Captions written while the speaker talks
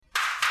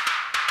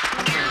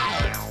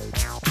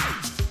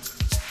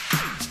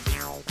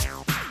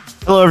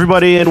Hello,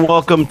 everybody, and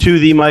welcome to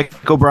the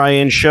Mike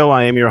O'Brien Show.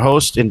 I am your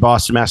host in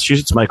Boston,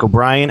 Massachusetts, Mike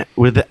O'Brien.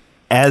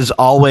 As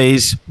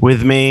always,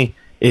 with me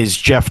is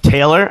Jeff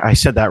Taylor. I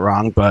said that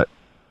wrong, but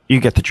you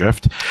get the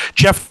drift.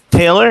 Jeff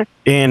Taylor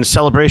in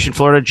Celebration,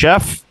 Florida.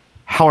 Jeff,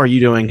 how are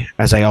you doing?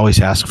 As I always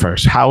ask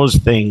first, how's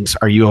things?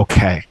 Are you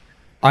okay?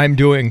 I'm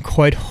doing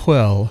quite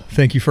well.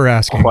 Thank you for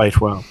asking.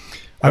 Quite well.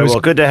 Well,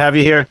 good to have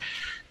you here.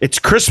 It's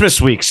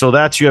Christmas week, so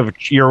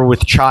you're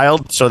with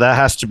child, so that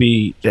has to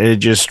be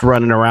just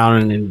running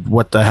around and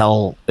what the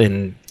hell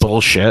and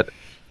bullshit.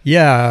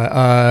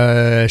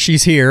 Yeah,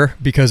 she's here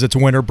because it's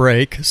winter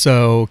break,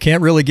 so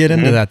can't really get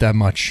into that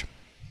much.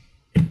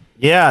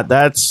 Yeah,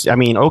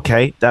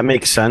 okay, that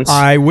makes sense.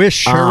 I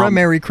wish her a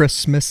Merry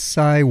Christmas.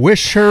 I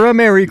wish her a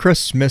Merry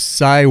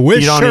Christmas. I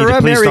wish her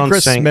a Merry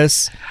Christmas.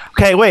 Sing.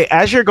 Okay, wait,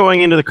 as you're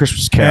going into the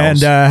Christmas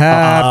carols. And a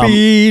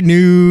Happy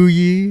New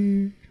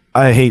Year.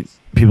 I hate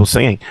people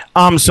singing.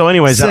 So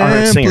anyways,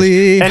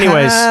 Simply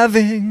anyways,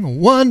 having a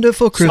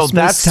wonderful Christmas so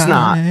that's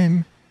time.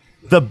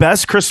 Not the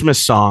best Christmas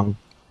song,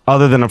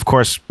 other than of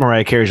course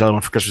Mariah Carey's "All I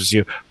Want for Christmas Is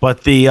You."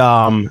 But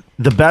the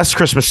best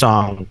Christmas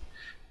song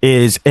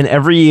is, and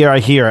every year I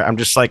hear it, I'm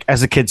just like,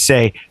 as a kid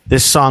say,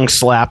 this song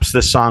slaps,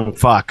 this song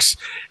fucks.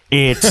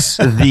 It's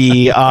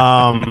the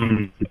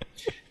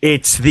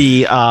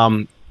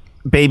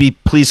Baby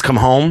Please Come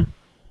Home.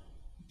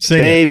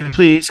 Sing Baby it.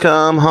 Please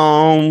Come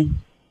Home.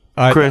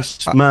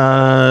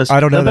 Christmas. I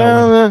don't know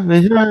that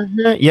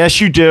one.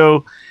 Yes, you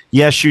do.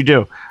 Yes, you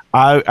do.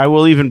 I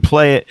will even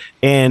play it,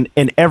 and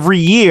every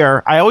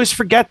year I always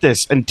forget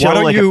this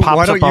until it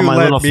pops up on my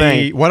little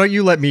thing. Why don't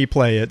you let me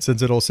play it,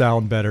 since it'll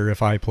sound better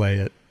if I play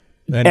it?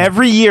 And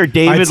every year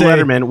David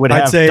Letterman would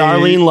have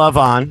Darlene Love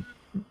on.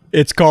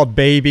 It's called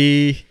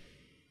Baby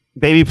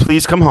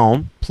Please Come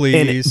Home,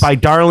 Please, by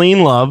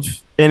Darlene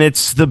Love, and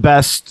it's the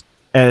best.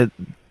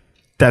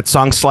 That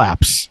song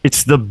slaps.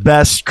 It's the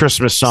best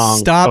Christmas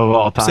song of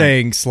all time. Stop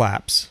saying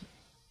slaps.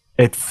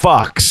 It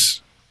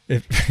fucks.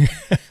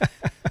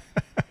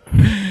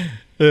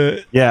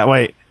 Yeah,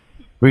 wait.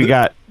 We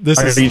got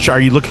this.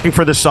 Are you looking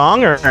for the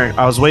song, or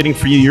I was waiting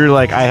for you? You're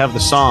like, I have the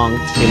song,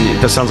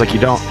 and that sounds like you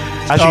don't.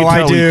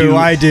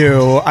 I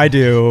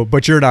do.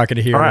 But you're not going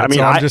to hear it.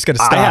 So I'm just going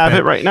to stop. I have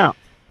it right now.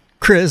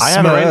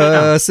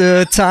 Christmas,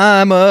 a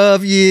time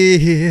of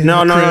year.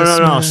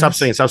 No. Stop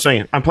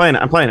singing. I'm playing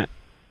it.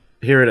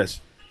 Here it is.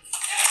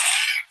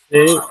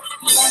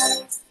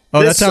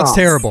 That sounds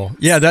terrible.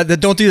 Yeah,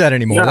 that don't do that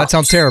anymore. No. That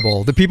sounds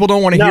terrible. The people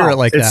don't want to hear it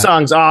like that. This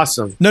song's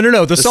awesome.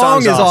 No. The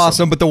song is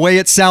awesome, but the way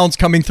it sounds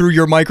coming through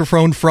your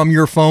microphone from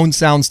your phone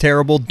sounds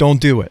terrible. Don't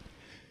do it.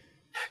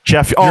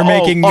 Jeff, you're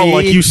making me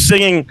like you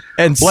singing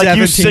and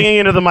you singing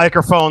into the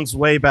microphone's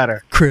way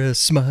better.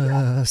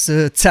 Christmas,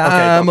 a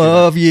time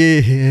of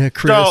year.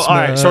 Christmas. So, all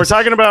right. So we're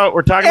talking about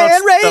stuff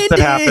that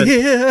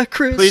happened.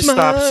 Christmas. Please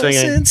stop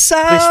singing. And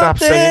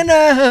something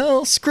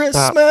else.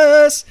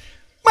 Christmas.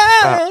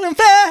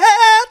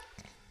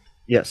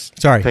 Yes.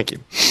 Sorry. Thank you.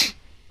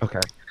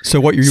 Okay.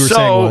 So what you were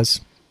saying was?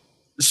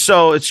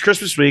 So it's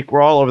Christmas week.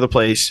 We're all over the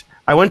place.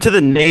 I went to the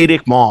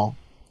Natick Mall,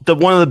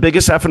 one of the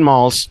biggest effing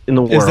malls in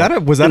the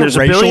world. Was that a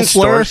racial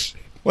slur?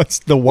 What's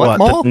the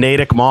mall? The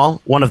Natick Mall,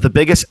 one of the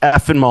biggest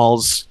effing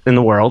malls in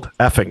the world.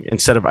 Effing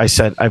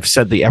I've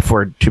said the F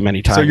word too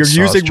many times. So you're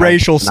using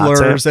racial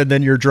slurs, and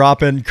then you're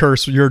dropping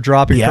curse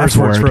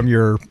words from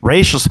your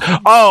racial.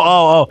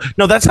 Oh.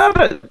 No, that's not.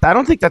 I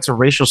don't think that's a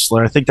racial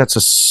slur. I think that's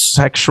a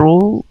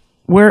sexual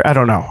word. I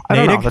don't know.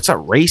 That's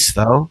not race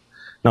though.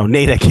 No,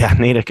 Natick. Yeah,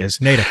 Natick is.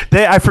 Natick.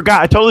 I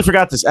totally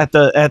forgot this. At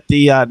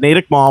the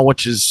Natick Mall,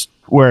 which is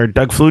where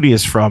Doug Flutie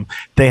is from,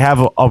 they have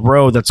a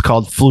road that's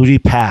called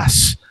Flutie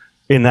Pass.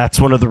 And that's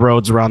one of the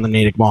roads around the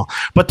Natick Mall.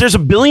 But there's a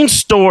billion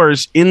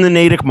stores in the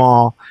Natick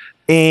Mall,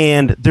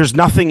 and there's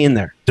nothing in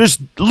there. There's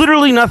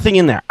literally nothing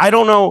in there. I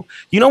don't know.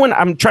 You know, when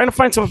I'm trying to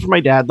find something for my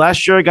dad,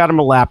 last year I got him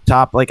a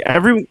laptop. Like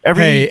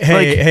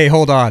Hey,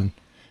 hold on.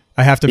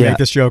 I have to make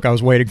this joke. I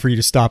was waiting for you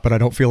to stop, but I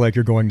don't feel like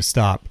you're going to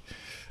stop.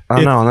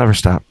 No, I'll never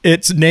stop.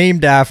 It's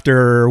named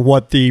after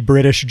what the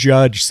British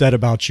judge said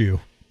about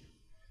you.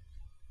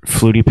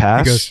 Flutie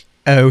Pass? He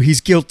goes,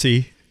 he's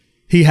guilty.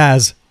 He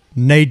has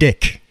nae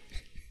dick.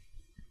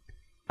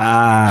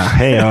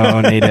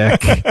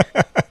 Natick.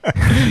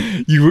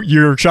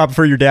 You're shopping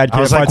for your dad.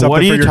 I was like,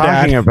 what are you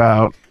talking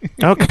about?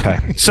 Okay.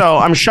 So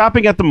I'm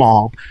shopping at the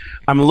mall.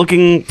 I'm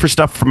looking for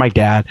stuff for my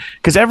dad.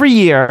 Because every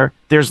year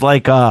there's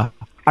like I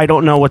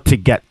don't know what to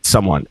get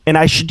someone. And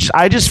I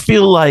just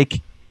feel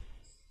like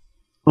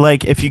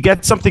if you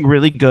get something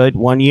really good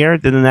one year,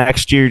 then the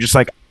next year you're just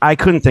like, I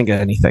couldn't think of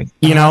anything.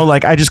 You know,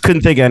 like I just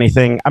couldn't think of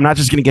anything. I'm not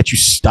just going to get you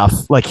stuff.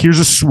 Like, here's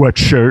a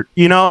sweatshirt,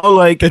 you know,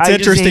 like it's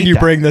interesting you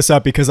bring this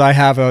up because I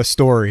have a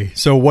story.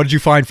 So what did you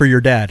find for your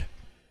dad?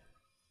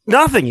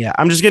 Nothing yet.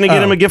 I'm just going to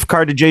get him a gift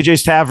card to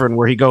JJ's Tavern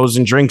where he goes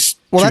and drinks.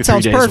 Well, that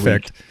sounds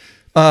perfect.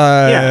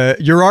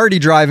 You're already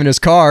driving his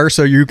car,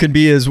 so you can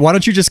be his. Why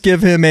don't you just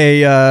give him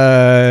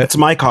a? It's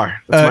my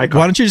car. Why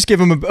don't you just give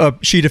him a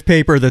sheet of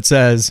paper that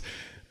says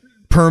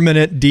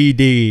permanent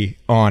DD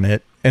on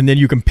it, and then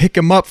you can pick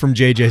him up from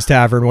JJ's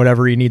Tavern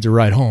whenever he needs a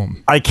ride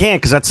home. I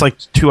can't because that's like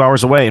 2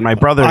 hours away, and my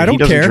brother he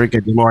doesn't drink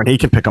anymore, and he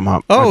can pick him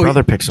up. Oh, my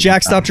brother picks him up.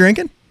 Jack stopped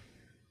drinking?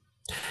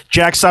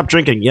 Jack stopped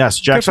drinking. Yes,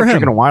 Jack stopped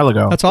drinking a while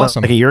ago. That's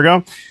awesome. Like a year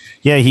ago.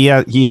 Yeah, he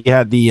had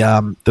the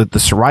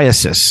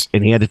psoriasis,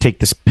 and he had to take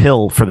this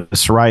pill for the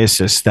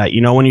psoriasis. That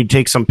when you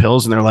take some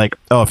pills, and they're like,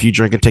 oh, if you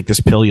drink and take this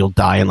pill, you'll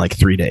die in like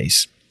 3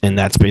 days. And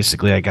that's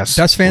basically, I guess,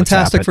 that's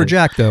fantastic for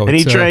Jack, though. And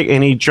he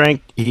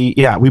drank.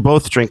 We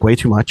both drank way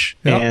too much,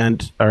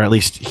 or at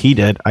least he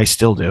did. I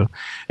still do.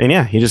 And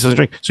he just doesn't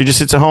drink. So he just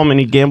sits at home and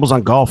he gambles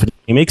on golf. And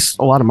he makes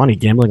a lot of money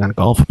gambling on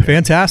golf.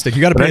 Fantastic.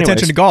 You got to pay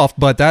attention to golf,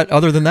 but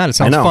other than that, it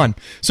sounds fun.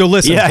 So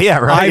listen,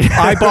 right.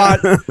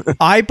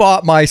 I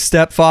bought my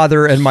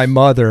stepfather and my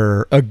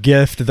mother a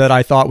gift that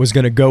I thought was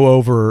going to go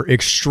over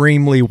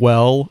extremely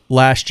well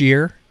last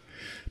year.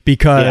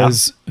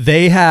 Because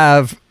they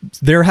have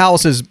their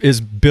house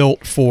is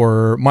built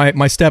for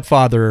my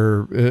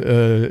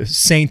stepfather,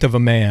 saint of a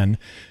man,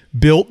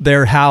 built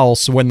their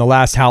house when the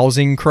last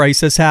housing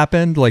crisis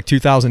happened, like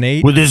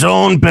 2008, with his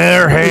own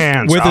bare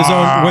hands. With his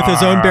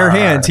own bare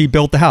hands, he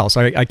built the house.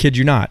 I kid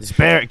you not.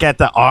 Get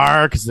the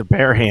R because the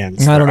bare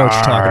hands. I don't know what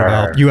you're talking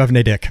about. You have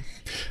Nadick.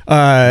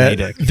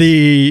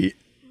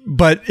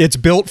 But it's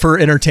built for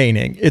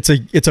entertaining. It's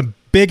a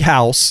big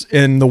house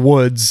in the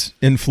woods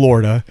in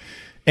Florida.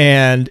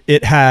 And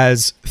it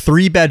has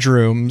 3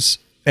 bedrooms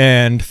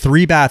and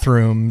 3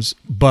 bathrooms,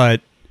 but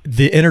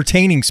the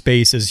entertaining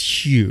space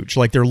is huge.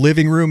 Like their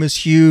living room is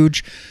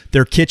huge,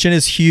 their kitchen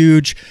is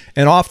huge,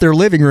 and off their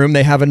living room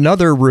they have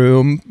another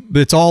room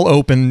that's all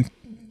open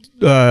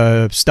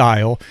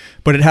style,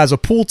 but it has a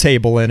pool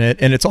table in it,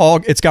 and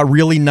it's got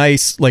really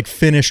nice like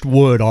finished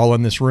wood all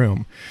in this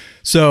room.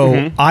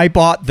 So I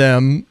bought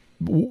them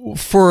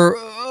for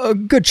a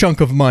good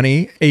chunk of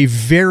money, a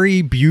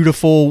very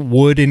beautiful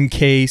wood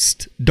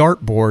encased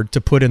dartboard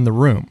to put in the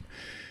room.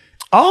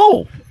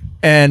 Oh,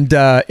 and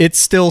it's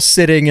still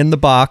sitting in the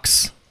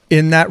box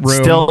in that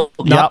room,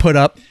 not put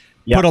up.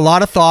 Put a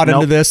lot of thought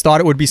into this,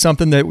 thought it would be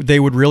something that they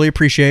would really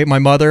appreciate. My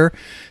mother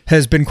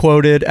has been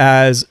quoted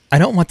as, I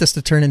don't want this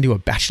to turn into a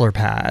bachelor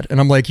pad. And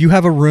I'm like, you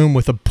have a room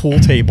with a pool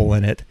table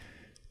in it.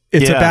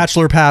 It's a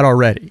bachelor pad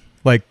already.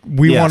 Like,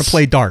 we want to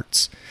play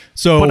darts.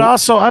 So, but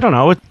also, I don't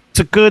know, it's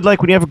a good,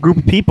 like when you have a group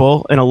of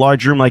people in a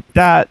large room like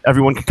that,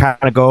 everyone can kind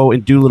of go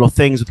and do little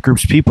things with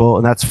groups of people,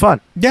 and that's fun.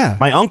 Yeah.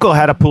 My uncle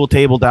had a pool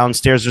table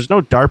downstairs. There's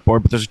no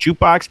dartboard, but there's a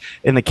jukebox,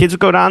 and the kids would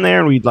go down there,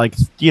 and we'd like,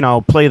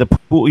 play the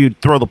pool. You'd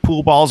throw the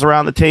pool balls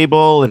around the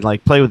table and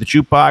like play with the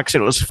jukebox,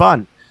 and it was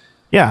fun.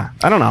 Yeah,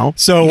 I don't know.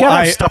 So you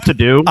gotta have stuff to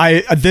do.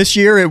 This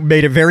year it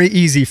made it very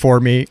easy for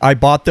me. I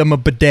bought them a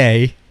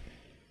bidet.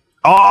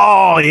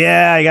 Oh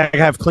yeah, you gotta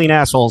have clean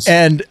assholes.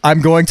 And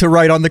I'm going to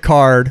write on the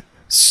card,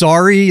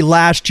 sorry,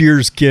 last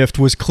year's gift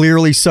was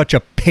clearly such a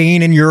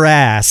pain in your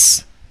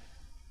ass.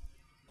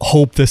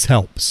 Hope this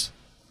helps.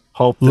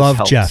 Love,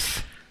 helps.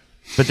 Jeff.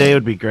 Bidet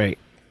would be great.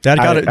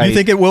 You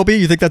think it will be?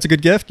 You think that's a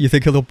good gift? You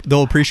think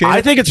they'll appreciate it?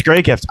 I think it's a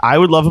great gift. I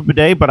would love a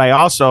bidet, but I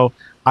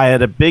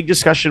had a big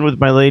discussion with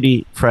my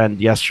lady friend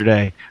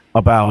yesterday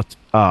about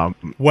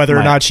whether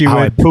or not she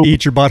would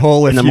eat your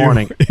butthole in the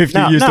morning if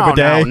you used a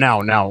bidet.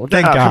 No.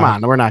 Thank God. Come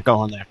on, we're not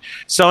going there.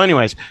 So,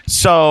 anyways,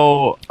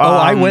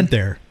 I went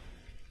there.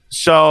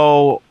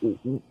 So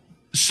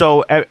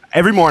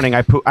every morning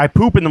I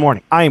poop in the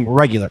morning. I am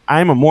regular.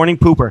 I am a morning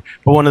pooper.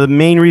 But one of the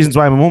main reasons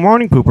why I'm a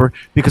morning pooper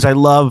because I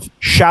love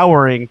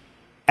showering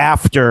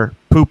after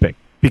pooping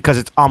because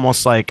it's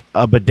almost like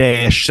a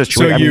bidet-ish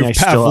situation. So you've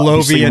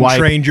Pavlovian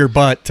trained your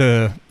butt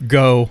to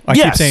go. I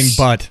keep saying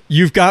butt.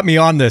 You've got me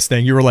on this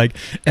thing. You were like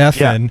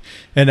effing,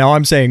 and now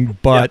I'm saying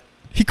butt.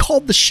 Yeah. He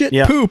called the shit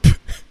poop.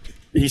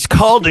 He's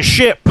called the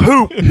shit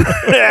poop.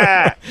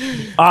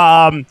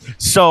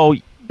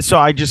 So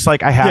I just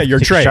like I have. Yeah, you're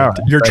to trained. Shower.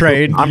 You're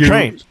trained. I'm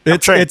trained.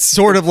 It's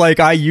sort of like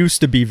I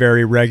used to be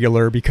very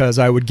regular because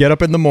I would get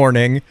up in the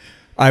morning,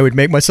 I would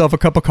make myself a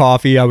cup of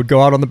coffee, I would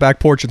go out on the back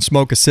porch and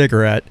smoke a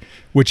cigarette,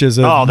 which is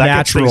a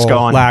natural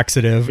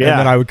laxative, and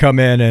then I would come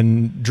in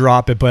and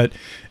drop it. But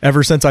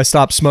ever since I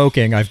stopped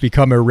smoking, I've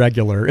become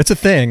irregular. It's a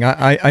thing.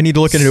 I need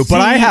to look into it.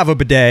 But I have a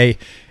bidet,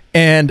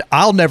 and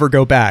I'll never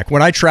go back.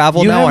 When I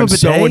travel now, I'm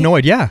so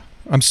annoyed. Yeah,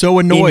 I'm so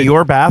annoyed. In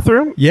your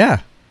bathroom? Yeah.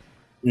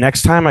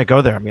 Next time I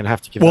go there, I'm going to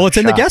have to give it a shot. Well, it's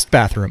in the guest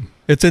bathroom.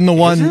 It's in the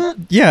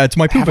one. Yeah, it's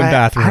my pooping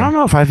bathroom. I don't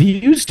know if I've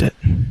used it.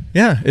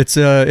 Yeah, it's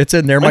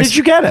in there. When did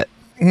you get it?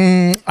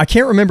 I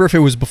can't remember if it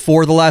was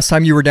before the last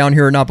time you were down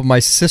here or not, but my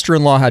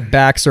sister-in-law had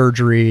back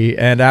surgery,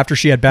 and after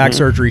she had back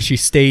surgery, she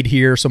stayed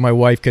here so my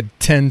wife could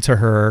tend to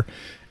her.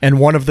 And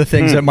one of the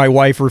things that my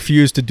wife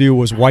refused to do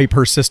was wipe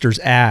her sister's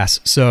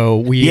ass. So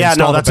we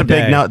that's a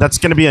big no. That's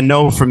going to be a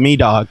no from me,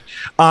 dog.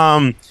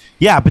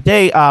 Yeah,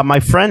 bidet. My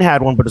friend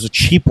had one, but it was a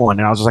cheap one,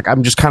 and I was like,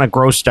 I'm just kind of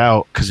grossed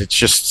out because it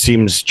just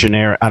seems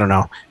generic. I don't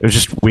know. It was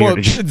just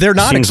weird. Well, they're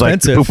not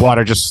expensive. Like poop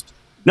water just.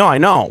 No, I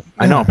know,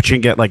 but you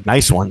can get like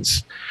nice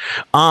ones.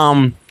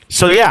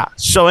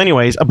 So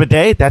anyways, a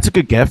bidet. That's a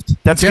good gift.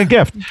 That's a good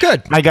gift.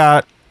 Good.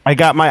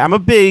 I'm a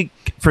big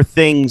for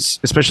things,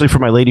 especially for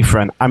my lady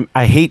friend.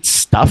 I hate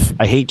stuff.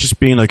 I hate just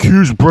being like,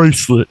 here's a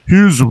bracelet,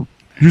 here's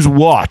a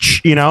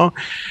watch, you know.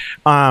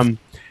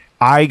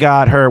 I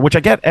got her, which I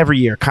get every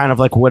year, kind of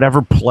like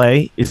whatever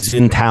play is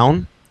in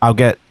town, I'll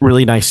get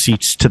really nice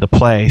seats to the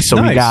play. So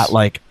nice.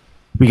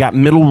 we got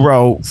middle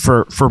row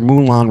for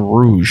Moulin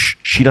Rouge.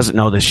 She doesn't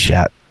know this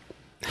yet.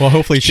 Well,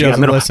 hopefully she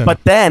doesn't listen.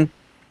 But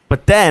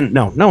then,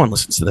 no one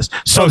listens to this.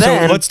 So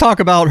let's talk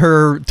about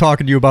her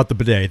talking to you about the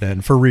bidet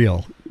then, for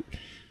real.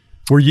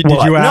 Did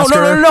you ask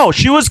her? No.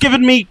 She was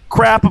giving me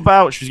crap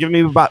about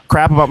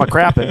my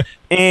crapping.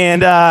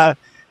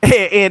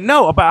 And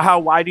no,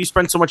 about why do you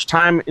spend so much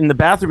time in the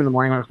bathroom in the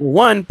morning? Like,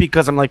 one,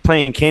 because I'm like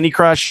playing Candy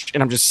Crush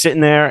and I'm just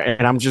sitting there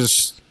and I'm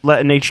just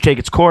letting nature take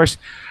its course.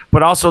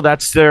 But also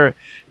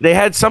they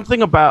had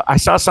something about, I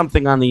saw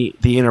something on the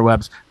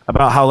interwebs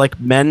about how like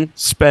men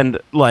spend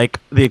like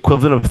the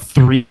equivalent of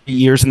 3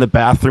 years in the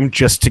bathroom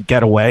just to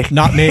get away.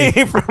 Not me.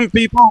 From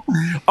people.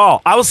 Oh,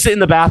 I will sit in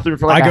the bathroom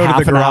for like I go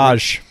to the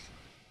garage.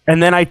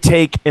 And then I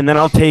take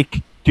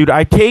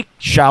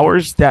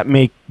showers that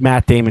make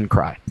Matt Damon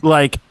cry.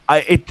 Like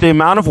the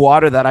amount of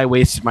water that I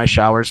waste in my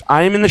showers.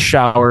 I am in the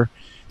shower.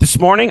 This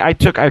morning I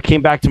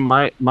came back to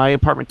my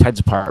apartment, Ted's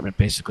apartment,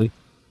 basically.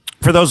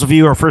 For those of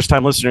you who are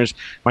first-time listeners,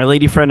 my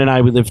lady friend and I,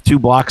 we live 2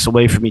 blocks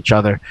away from each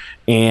other,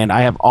 and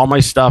I have all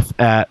my stuff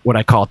at what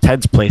I call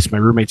Ted's place, my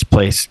roommate's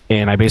place,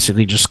 and I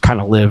basically just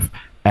kind of live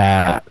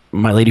at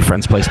my lady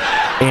friend's place.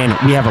 And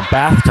we have a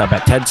bathtub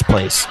at Ted's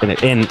place,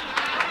 and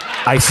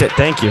I said,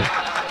 thank you.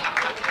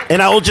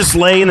 And I will just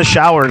lay in the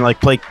shower and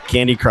like play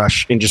Candy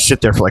Crush and just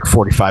sit there for like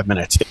 45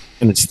 minutes.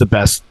 And it's the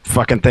best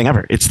fucking thing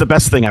ever. It's the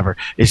best thing ever.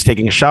 It's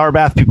taking a shower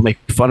bath. People make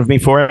fun of me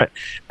for it.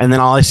 And then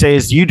all I say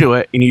is you do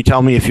it and you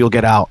tell me if you'll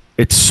get out.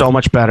 It's so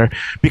much better.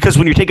 Because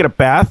when you're taking a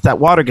bath, that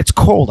water gets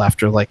cold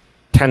after like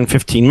 10,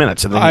 15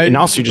 minutes. And then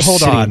also you're just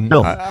sitting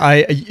still.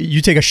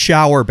 You take a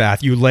shower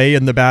bath. You lay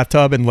in the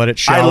bathtub and let it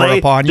shower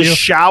upon you. The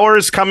shower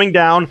is coming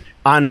down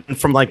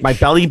from like my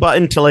belly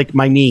button to like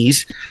my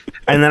knees.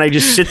 And then I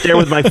just sit there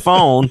with my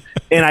phone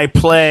and I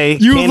play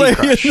Candy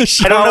Crush. In the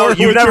shower. I don't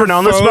know. You've never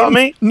known this about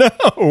me?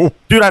 No.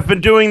 Dude, I've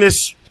been doing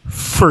this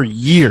for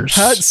years.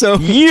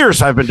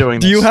 Years I've been doing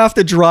this. Do you have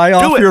to dry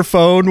off your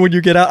phone when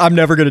you get out? I'm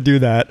never going to do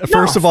that.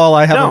 First of all,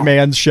 I have a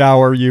man's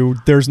shower.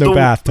 There's no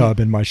bathtub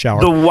in my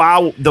shower.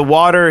 The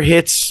water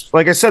hits,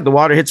 like I said, the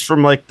water hits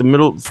from like the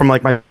middle, from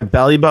like my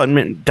belly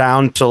button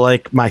down to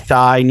like my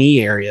thigh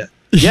knee area.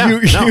 Yeah, you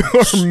are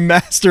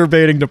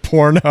masturbating to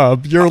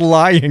Pornhub. You're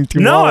lying to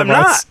No, all I'm of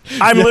us.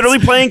 not. I'm literally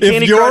playing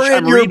Candy Crush.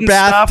 If you're in your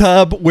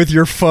bathtub with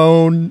your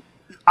phone,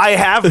 I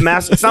have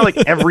it's not like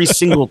every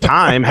single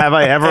time have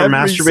I ever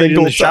masturbated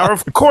in the shower.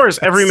 Of course,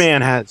 every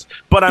man has,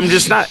 but I'm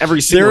just not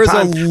every single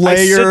time.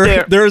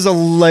 There is a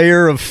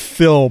layer of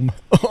film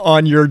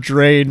on your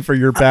drain for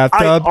your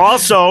bathtub.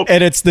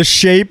 And it's the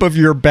shape of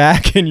your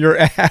back and your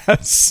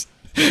ass.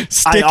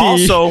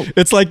 Sticky.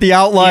 It's like the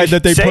outline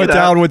that they put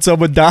down when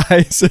someone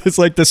dies. It's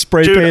like the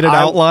spray painted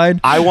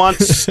outline. I want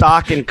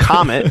stock and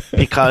Comet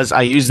because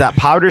I use that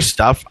powder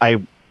stuff.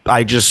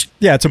 I just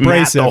it's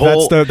abrasive.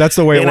 That's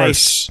the way it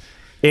works.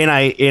 And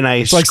I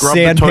it's like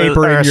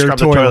sandpaper in your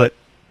toilet.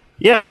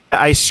 Yeah,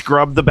 I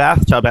scrub the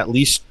bathtub at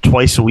least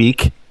twice a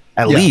week.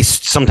 At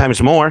least,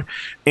 sometimes more.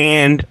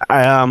 And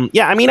I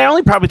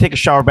only probably take a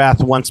shower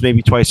bath once,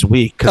 maybe twice a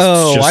week.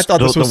 I thought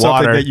this was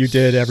something that you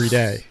did every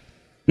day.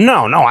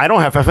 No, I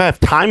don't have. If I have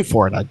time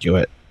for it, I'd do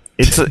it.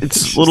 It's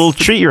a little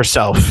treat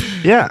yourself.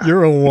 Yeah,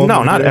 you're a woman.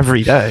 No, not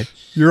every day.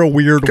 You're a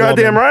weird.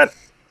 Goddamn right.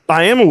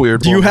 I am a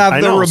weird. Do you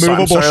have the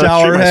removable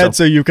shower head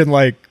so you can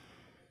like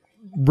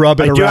rub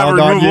it around on you? I do have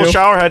a removable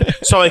shower head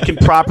so I can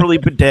properly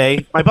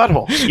bidet my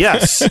butthole.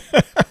 Yes,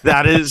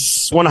 that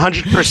is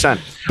 100%.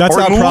 That's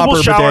not proper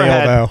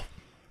bidet, though.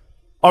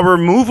 A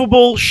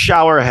removable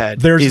shower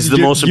head is the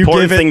most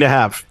important thing to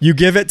have. You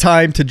give it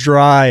time to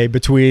dry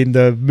between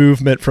the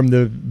movement from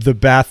the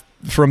bath,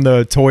 from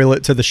the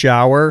toilet to the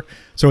shower,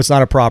 so it's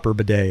not a proper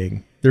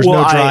bideting. There's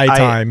no dry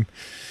time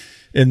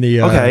in the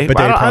bidet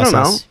process. I don't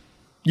know.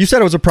 You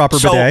said it was a proper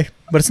bidet,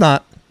 but it's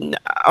not.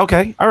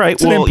 Okay, all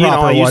right.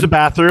 I use the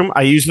bathroom.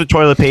 I use the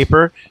toilet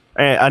paper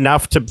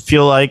enough to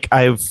feel like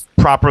I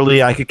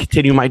could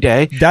continue my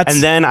day.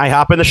 And then I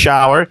hop in the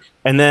shower,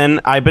 and then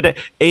I bidet.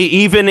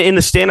 Even in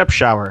the stand-up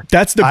shower.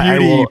 That's the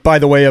beauty, by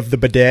the way, of the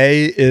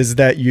bidet, is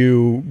that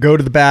you go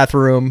to the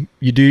bathroom,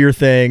 you do your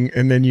thing,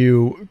 and then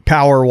you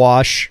power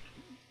wash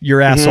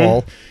your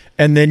asshole,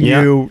 and then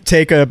you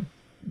take a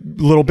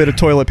little bit of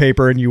toilet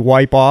paper and you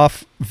wipe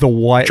off the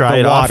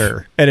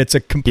water, and it's a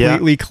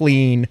completely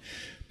clean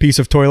piece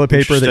of toilet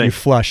paper that you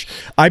flush.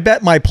 I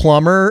bet my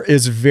plumber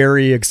is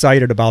very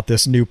excited about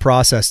this new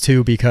process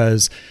too,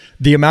 because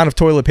the amount of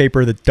toilet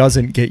paper that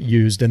doesn't get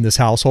used in this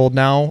household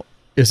now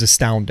is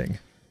astounding.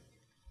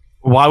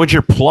 Why would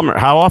your plumber?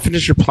 How often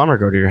does your plumber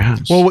go to your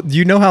house? Well,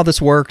 you know how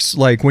this works?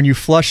 Like when you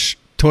flush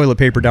toilet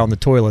paper down the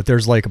toilet,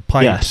 there's like a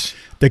pipe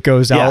that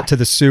goes out to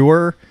the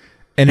sewer.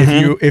 And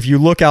if you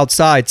look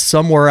outside,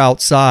 somewhere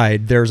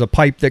outside, there's a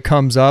pipe that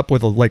comes up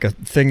with a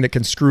thing that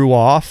can screw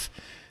off.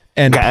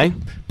 and Okay.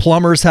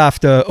 plumbers have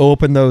to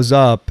open those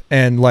up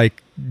and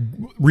like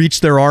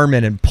reach their arm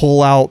in and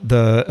pull out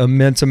the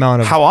immense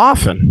amount of. How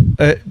often?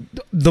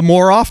 The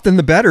more often,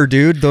 the better,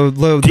 dude. Do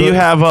you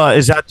have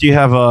do you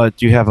have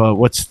a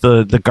what's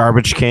the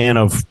garbage can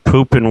of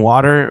poop and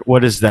water?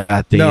 What is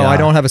that? No, I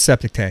don't have a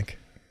septic tank.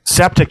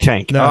 Septic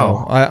tank.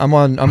 No, Oh. I'm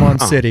on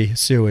city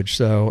sewage,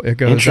 so it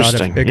goes out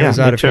of Me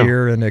too.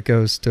 here and it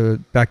goes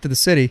back to the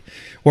city,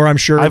 where I'm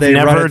sure I've they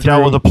run never it dealt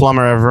through. with a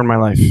plumber ever in my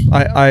life.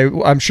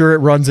 I'm sure it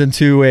runs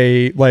into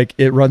a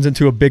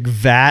big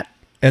vat,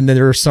 and then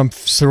there's some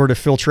sort of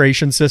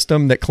filtration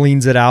system that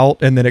cleans it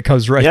out, and then it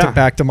comes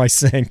back to my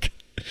sink.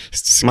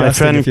 It's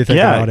disgusting if you think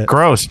about it.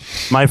 Gross.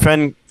 My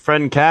friend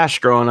Cash,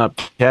 growing up,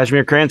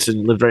 Kashmir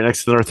Cranston, lived right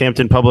next to the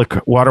Northampton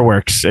Public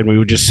Waterworks, and we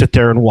would just sit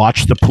there and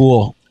watch the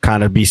pool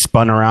kind of be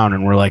spun around,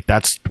 and we're like,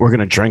 we're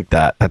gonna drink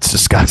that. That's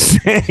disgusting.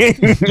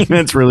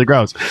 It's really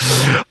gross.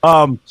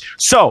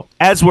 So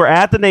as I'm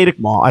at the Natick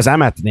Mall,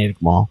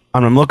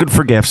 and I'm looking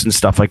for gifts and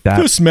stuff like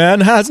that. This man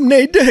has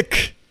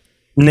Natick.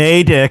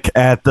 Natick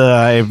at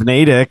the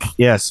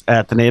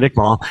Natick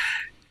Mall.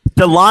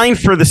 The line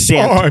for the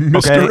Santa. I'm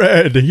Mr.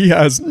 Ed. He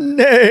has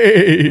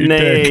Natick.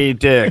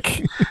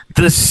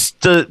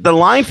 The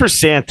line for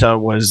Santa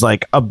was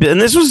like a bit, and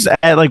this was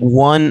at like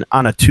 1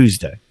 on a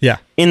Tuesday. Yeah.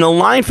 And the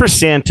line for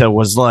Santa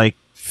was like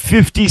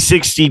 50,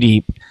 60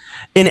 deep,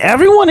 and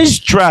everyone is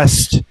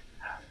dressed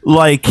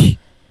like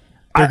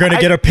they're going to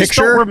get a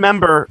picture. I don't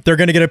remember. They're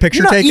going to get a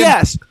picture No, taken.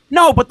 yes.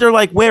 No, but they're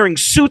like wearing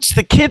suits.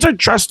 The kids are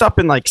dressed up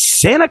in like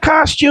Santa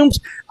costumes.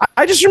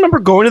 I just remember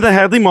going to the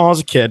Hadley Mall as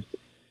a kid,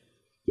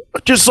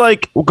 just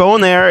like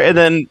going there, and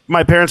then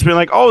my parents being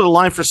like, "Oh, the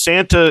line for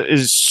Santa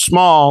is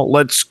small.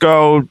 Let's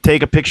go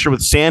take a picture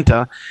with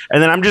Santa."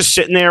 And then I'm just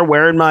sitting there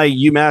wearing my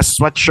UMass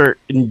sweatshirt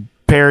and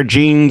pair of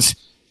jeans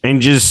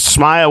and just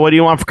smile. What do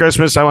you want for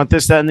Christmas? I want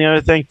this, that, and the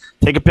other thing.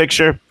 Take a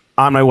picture.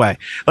 On my way.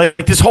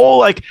 Like this whole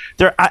like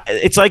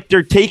it's like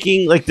they're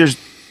taking like there's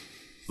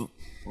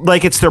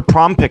like it's their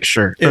prom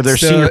picture or their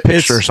senior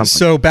picture or something.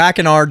 So back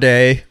in our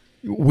day,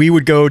 we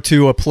would go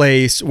to a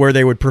place where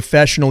they would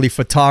professionally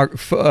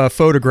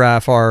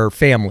photograph our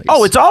families.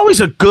 Oh, it's always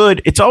so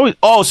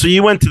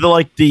you went to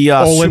the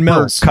Olin super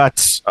Mills.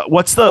 cuts.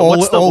 What's the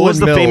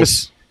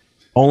famous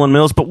Olin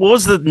Mills? But what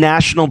was the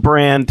national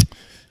brand?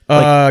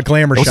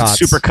 Glamour Shots.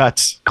 Super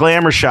cuts.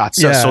 Glamour Shots.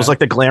 Yeah. So it was like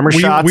the Glamour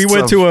Shots. We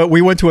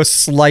went to a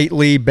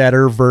slightly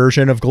better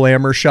version of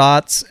Glamour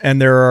Shots,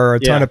 and there are a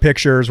ton of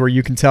pictures where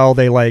you can tell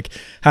they like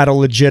had a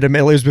legitimate.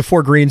 It was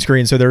before green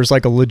screen, so there's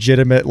like a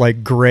legitimate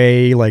like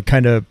gray, like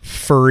kind of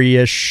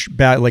furry-ish,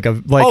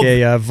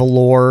 a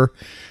velour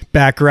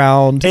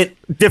background.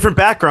 Different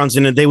backgrounds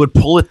in it. They would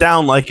pull it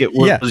down like it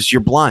was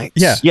your blinds.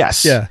 Yeah.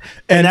 Yes. Yeah.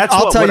 And that's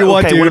I'll tell you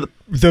what, dude.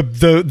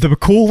 The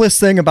coolest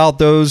thing about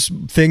those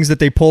things that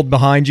they pulled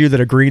behind you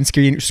that a green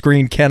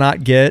screen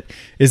cannot get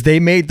is they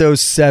made those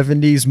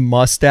 70s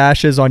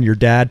mustaches on your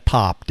dad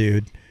pop,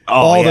 dude.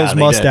 All those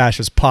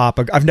mustaches pop.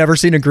 I've never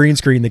seen a green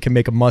screen that can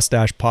make a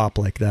mustache pop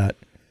like that.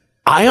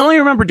 I only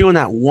remember doing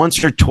that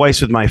once or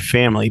twice with my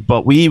family,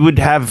 but we would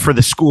have for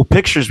the school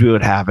pictures, we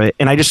would have it.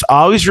 And I just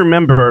always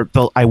remember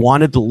I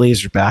wanted the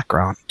laser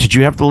background. Did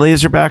you have the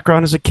laser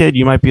background as a kid?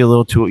 You might be a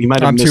little too, you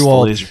might have missed the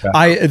laser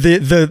background.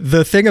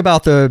 The thing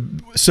about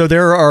so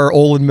there are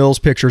Olin Mills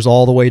pictures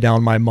all the way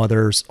down my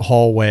mother's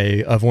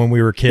hallway of when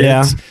we were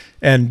kids. Yeah.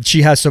 And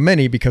she has so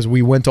many because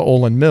we went to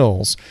Olin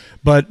Mills.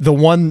 But the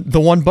one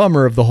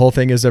bummer of the whole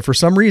thing is that for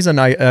some reason,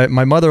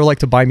 my mother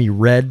liked to buy me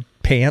red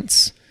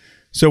pants.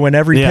 So in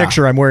every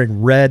picture, I'm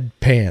wearing red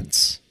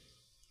pants.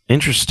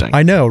 Interesting.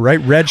 I know, right?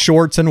 Red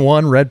shorts in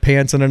one, red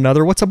pants in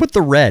another. What's up with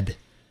the red?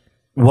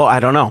 Well, I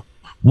don't know.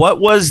 What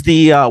was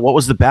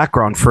the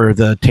background for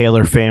the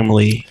Taylor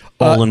family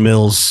Olin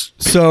Mills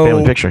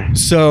family picture?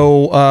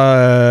 So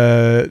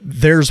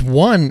there's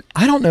one.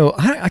 I don't know.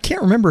 I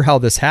can't remember how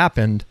this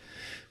happened.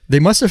 They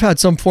must have had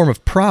some form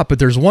of prop, but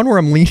there's one where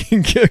I'm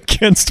leaning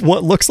against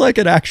what looks like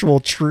an actual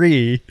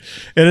tree.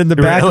 And in the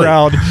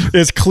background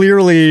is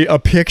clearly a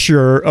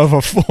picture of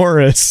a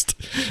forest.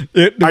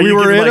 Are you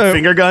giving like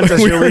finger guns as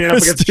you're leaning up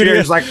against the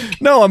tree? Like,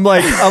 no, I'm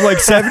like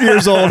 7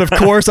 years old. Of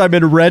course, I'm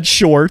in red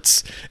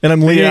shorts and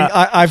I'm leaning.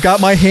 I've got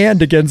my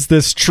hand against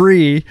this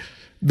tree.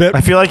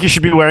 I feel like you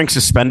should be wearing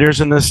suspenders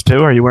in this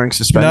too. Are you wearing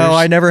suspenders? No,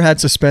 I never had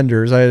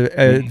suspenders.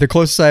 The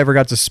closest I ever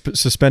got to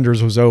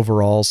suspenders was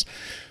overalls.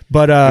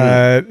 But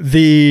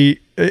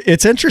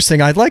it's interesting.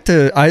 I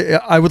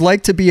would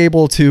like to be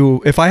able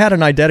to, if I had an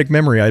eidetic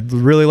memory, I'd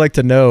really like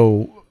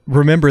to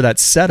remember that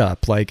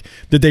setup. Like,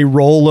 did they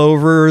roll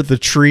over the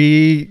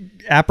tree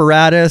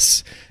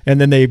apparatus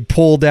and then they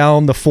pull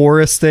down the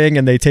forest thing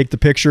and they take the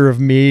picture of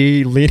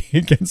me leaning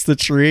against the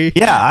tree?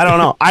 Yeah, I don't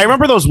know. I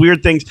remember those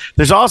weird things.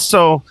 There's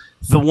also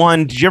the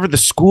one, did you ever the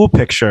school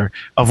picture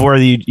of where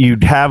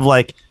you'd have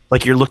like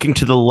you're looking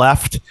to the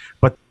left,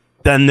 but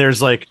then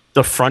there's like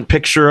the front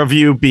picture of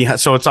you behind,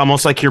 so it's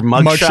almost like your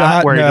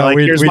mugshot where you're like,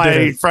 here's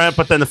my front,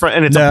 but then the front,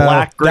 and it's a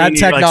black green. That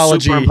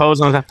technology, like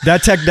superimposed on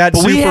that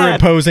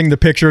superimposing the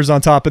pictures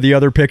on top of the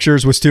other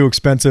pictures was too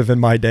expensive in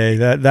my day.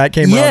 That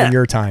came around in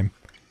your time.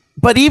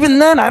 But even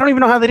then, I don't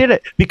even know how they did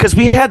it because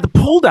we had the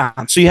pull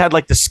down. So you had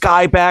like the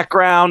sky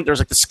background. There's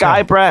like the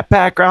sky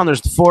background. There's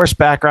the forest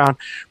background.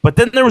 But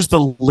then there was the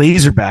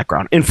laser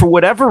background. And for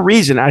whatever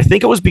reason, I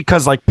think it was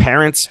because like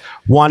parents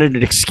wanted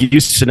an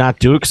excuse to not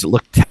do it because it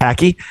looked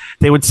tacky.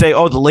 They would say,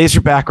 oh, the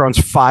laser background's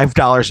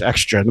 $5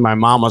 extra. And my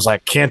mom was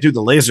like, can't do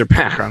the laser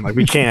background. Like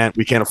we can't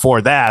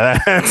afford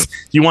that. Do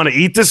you want to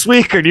eat this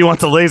week or do you want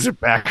the laser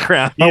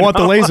background? I want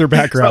the laser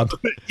background. So,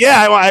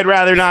 yeah, I'd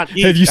rather not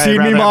eat. Have you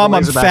seen me, Mom?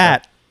 I'm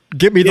fat.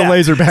 Give me the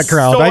laser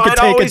background. So I could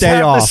take a day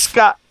off.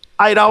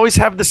 I'd always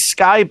have the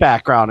sky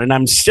background, and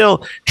I'm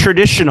still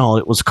traditional.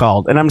 It was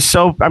called, and I'm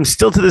still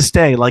to this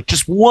day like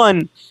just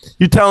one.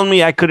 You're telling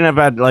me I couldn't have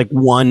had like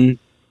one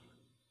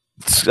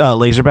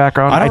laser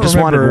background? I just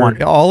wanted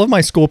one. All of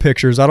my school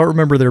pictures. I don't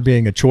remember there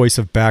being a choice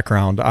of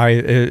background.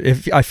 I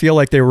feel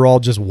like they were all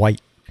just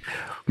white.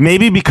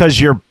 Maybe because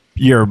your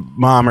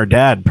mom or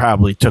dad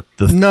probably took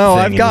the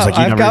I've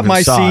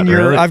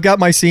got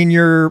my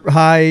senior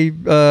high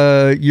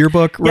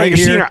yearbook right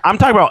here. I'm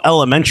talking about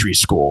elementary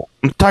school.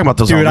 I'm talking about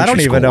those. Dude, I don't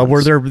even know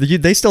where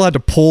they still had to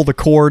pull the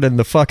cord and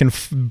the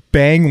fucking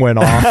bang went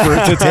off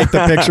to take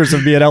the pictures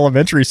of me at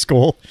elementary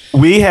school.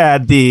 We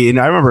had and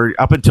I remember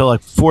up until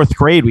like fourth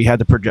grade, we had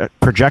the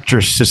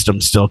projector system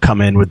still come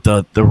in with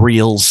the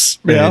reels.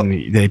 Yep.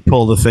 And they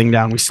pull the thing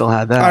down. We still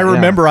had that. I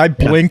remember I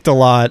blinked a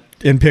lot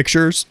in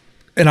pictures.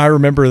 And I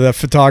remember the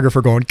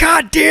photographer going,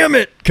 God damn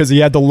it, because he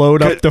had to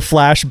load up the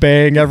flash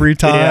bang every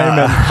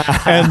time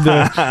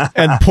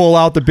and pull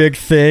out the big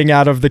thing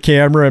out of the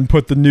camera and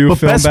put the new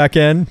film back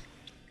in.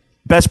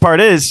 Best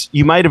part is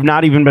you might have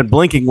not even been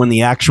blinking when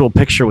the actual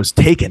picture was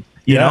taken.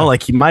 You know,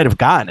 like you might have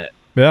gotten it.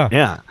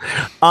 Yeah.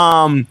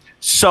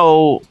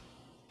 So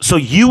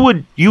you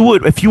would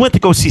if you went to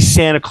go see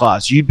Santa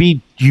Claus,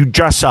 you'd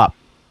dress up.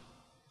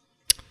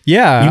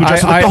 Yeah,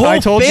 I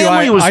told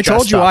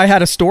you I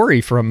had a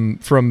story from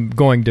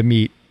going to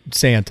meet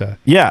Santa.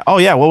 Yeah. Oh,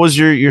 yeah. What was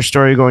your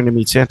story going to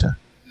meet Santa?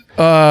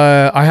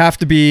 I have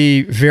to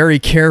be very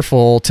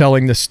careful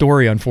telling this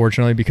story,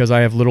 unfortunately, because I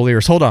have little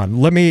ears. Hold on.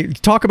 Let me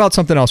talk about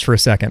something else for a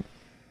second.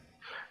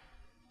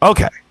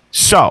 Okay.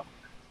 So,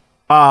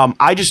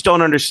 I just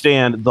don't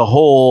understand the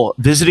whole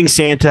visiting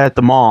Santa at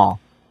the mall,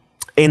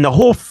 and the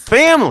whole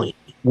family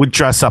would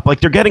dress up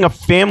like they're getting a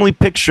family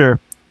picture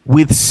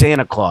with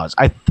Santa Claus.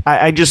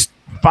 I just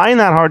find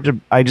that hard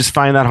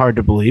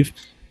to believe.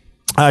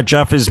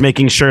 Jeff is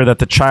making sure that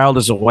the child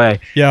is away.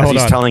 Yeah,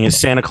 he's telling his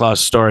Santa Claus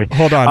story.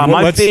 Hold on.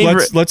 Let's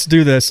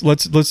do this.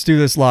 Let's do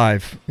this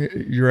live.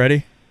 You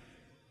ready?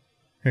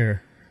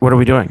 Here. What are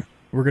we doing?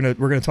 We're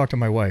gonna talk to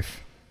my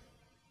wife.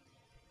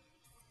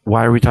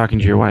 Why are we talking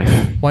to your wife?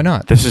 Why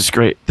not? This is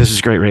great. This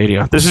is great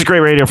radio. This is great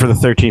radio for the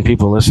 13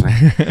 people listening.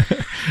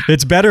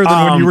 It's better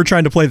than when you were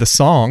trying to play the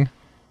song.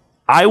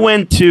 I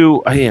went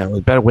to it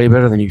was way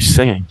better than you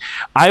singing.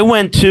 I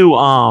went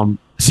to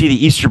see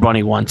the Easter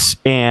Bunny once,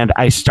 and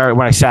when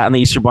I sat on the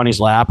Easter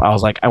Bunny's lap, I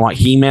was like, I want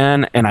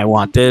He-Man, and I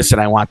want this,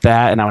 and I want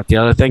that, and I want the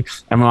other thing.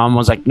 And my mom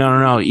was like,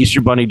 no,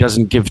 Easter Bunny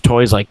doesn't give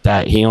toys like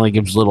that. He only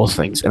gives little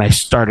things. And I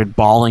started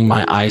bawling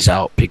my eyes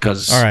out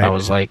because I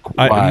was like,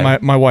 why?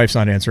 My wife's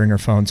not answering her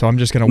phone, so I'm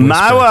just gonna whisper.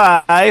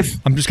 My wife.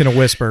 I'm just gonna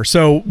whisper.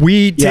 So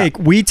we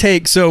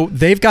take. So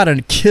they've got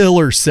a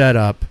killer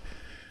setup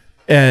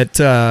at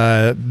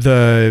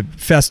the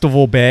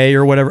Festival Bay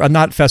or whatever,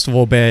 not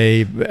Festival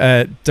Bay,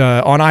 at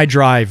on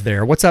iDrive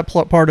there. What's that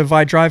part of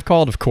iDrive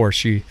called? Of course,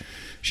 she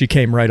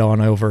came right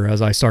on over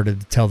as I started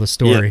to tell the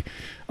story.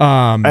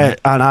 On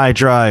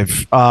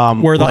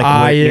iDrive, where the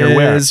eye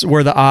is,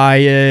 where the eye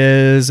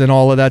is, and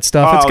all of that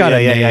stuff. It's got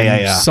a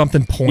name,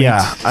 something point.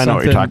 Yeah, I know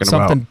what you're talking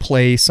about. Something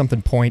place,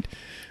 something point.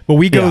 But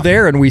we go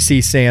there and we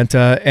see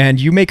Santa, and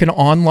you make an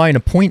online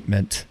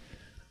appointment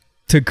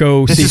to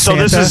go see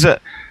Santa. So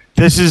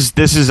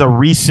this is a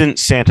recent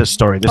Santa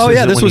story. This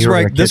was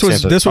right. This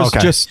was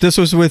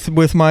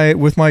with my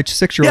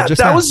 6-year-old.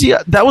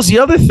 That was the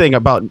other thing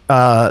about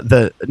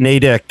the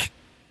Natick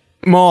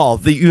Mall,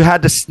 that you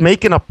had to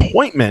make an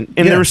appointment,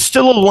 and there was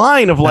still a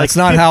line of like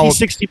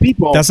 60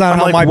 people. That's not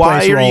how my place rolls.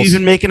 Why are you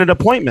even making an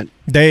appointment?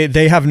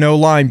 They have no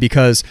line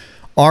because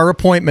our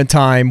appointment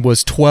time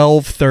was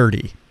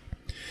 12:30.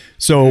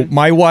 So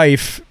my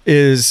wife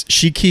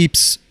she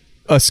keeps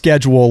a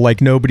schedule like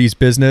nobody's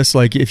business.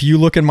 Like if you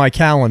look in my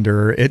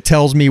calendar, it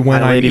tells me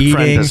when I'm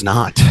eating, does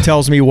not.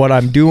 Tells me what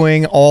I'm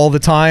doing all the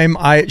time.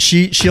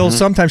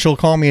 Sometimes she'll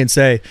call me and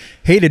say,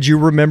 hey, did you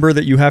remember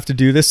that you have to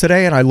do this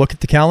today? And I look at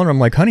the calendar. I'm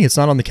like, honey, it's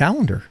not on the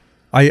calendar.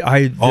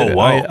 I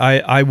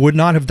would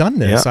not have done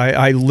this. Yeah.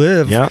 I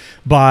live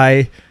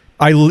by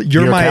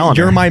you're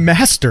my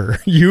master.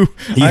 You're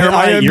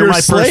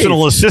my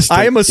personal assistant.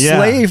 I am a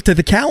slave to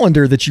the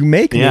calendar that you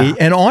make me.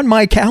 And on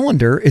my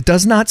calendar, it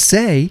does not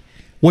say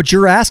what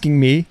you're asking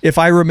me if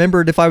I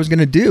remembered if I was going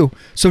to do.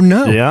 So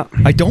no,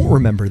 I don't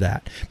remember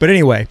that. But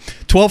anyway,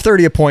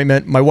 12:30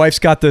 appointment. My wife's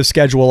got the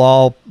schedule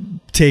all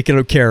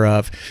taken care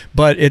of.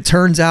 But it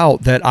turns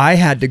out that I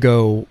had to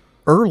go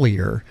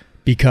earlier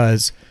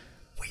because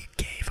we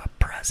gave a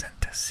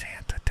present to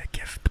Santa to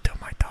give to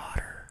my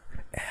daughter.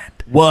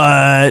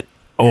 What?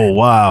 Oh,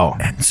 wow.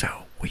 And so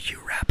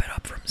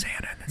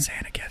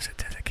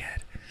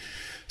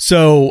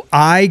So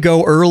I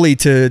go early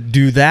to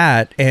do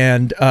that,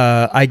 and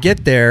I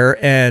get there,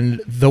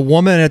 and the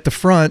woman at the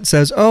front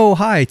says, "Oh,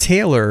 hi,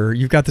 Taylor.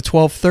 You've got the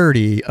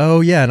 12:30."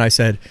 Oh, yeah. And I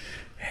said,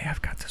 "Hey,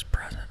 I've got this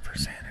present for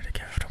Santa to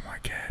give to my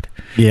kid."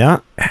 Yeah.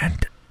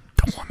 And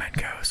the woman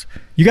goes,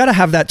 "You got to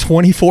have that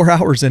 24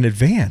 hours in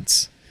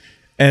advance."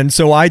 And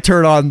so I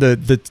turn on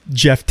the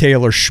Jeff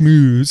Taylor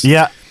schmooze.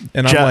 Yeah.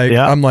 And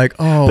I'm like,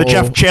 oh. The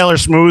Jeff Taylor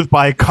smooth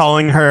by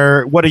calling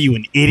her, what are you,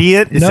 an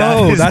idiot? Is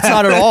that's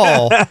not at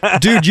all.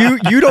 Dude, you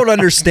don't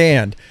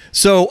understand.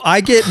 So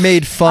I get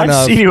made fun of.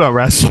 I've seen you at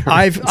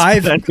restaurants.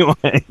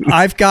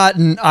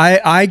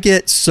 I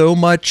get so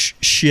much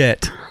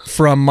shit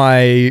from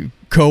my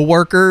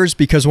coworkers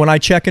because when I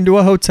check into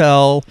a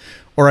hotel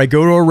or I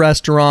go to a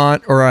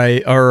restaurant or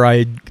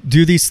I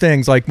do these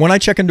things, like when I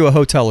check into a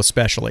hotel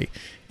especially,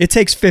 it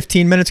takes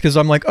 15 minutes because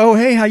I'm like, oh,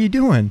 hey, how you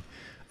doing?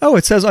 Oh,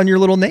 it says on your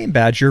little name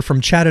badge you're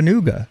from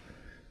Chattanooga.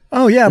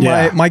 Oh,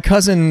 yeah. My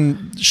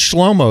cousin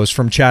Shlomo's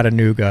from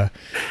Chattanooga.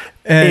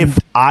 And if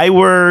I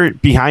were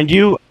behind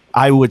you,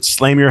 I would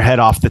slam your head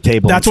off the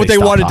table. That's what they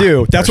want to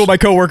do. That's what my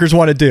coworkers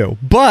want to do.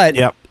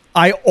 But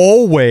I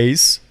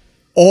always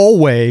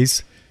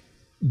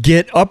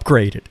get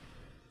upgraded.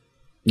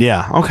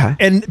 Yeah, okay.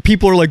 And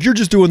people are like, you're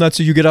just doing that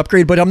so you get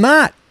upgraded. But I'm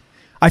not.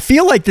 I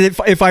feel like that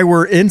if I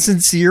were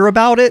insincere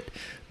about it,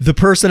 the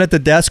person at the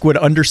desk would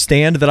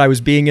understand that I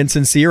was being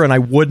insincere and I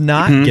would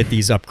not get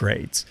these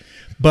upgrades.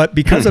 But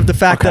because of the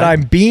fact that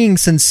I'm being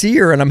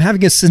sincere and I'm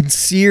having a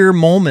sincere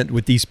moment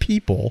with these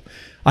people,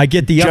 I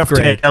get the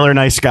upgrade. Jeff Taylor,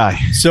 nice guy.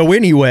 So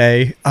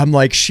anyway, I'm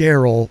like,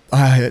 Cheryl,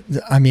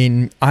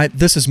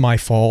 this is my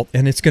fault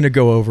and it's going to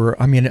go over.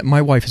 I mean,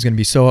 my wife is going to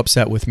be so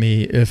upset with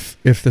me if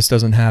this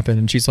doesn't happen.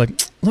 And she's like,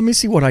 let me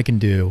see what I can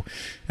do.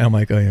 And I'm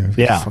like, oh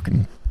yeah.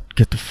 Fucking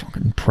get the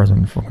fucking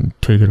present, fucking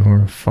take it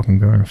over, fucking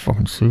go and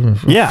fucking see it.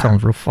 Yeah.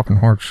 Sounds real fucking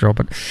hard, Cheryl.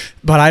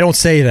 But I don't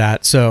say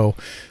that. So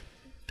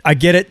I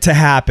get it to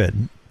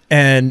happen.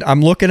 And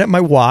I'm looking at my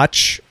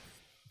watch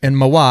and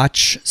my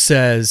watch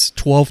says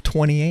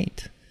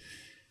 12:28.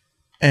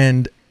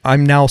 And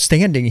I'm now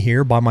standing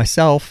here by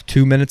myself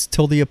 2 minutes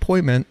till the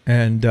appointment,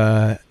 and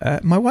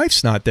my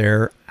wife's not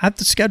there at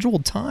the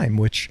scheduled time,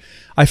 which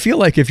I feel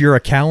like if you're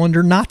a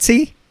calendar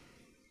Nazi,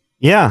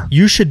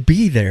 you should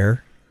be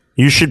there.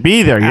 You should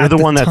be there. You're the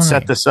one that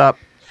set this up.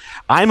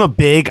 I'm a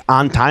big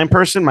on-time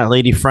person. My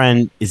lady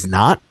friend is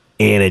not,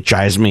 and it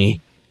drives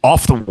me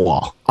off the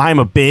wall. I'm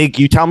a big,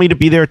 you tell me to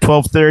be there at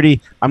 12:30,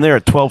 I'm there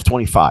at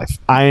 12:25.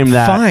 I am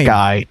that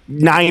guy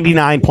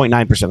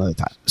 99.9% of the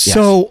time. Yes.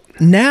 So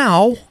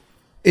now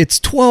it's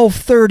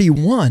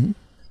 12:31.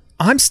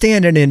 I'm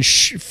standing in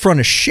front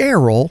of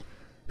Cheryl,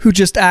 who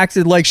just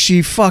acted like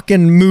she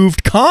fucking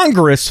moved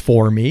Congress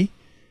for me.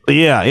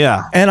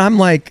 Yeah. And I'm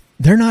like,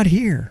 they're not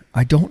here.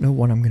 I don't know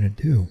what I'm going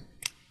to do.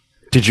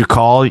 Did you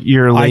call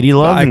your lady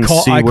love and see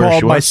where she was? I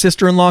called my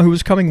sister-in-law who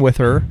was coming with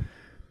her.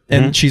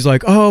 And she's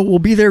like, oh, we'll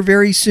be there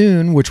very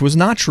soon, which was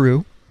not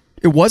true.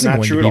 It wasn't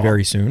going to be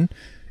very soon.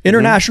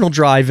 International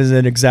Drive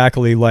isn't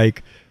exactly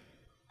like...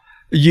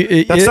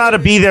 That's not a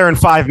be there in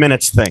 5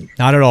 minutes thing.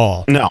 Not at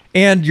all. No.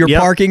 And you're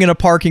parking in a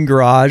parking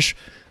garage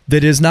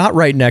that is not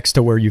right next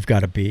to where you've got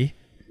to be.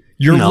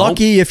 You're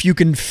lucky if you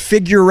can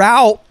figure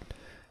out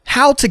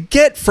how to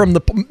get from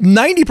the...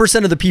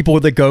 90% of the people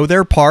that go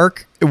there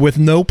park with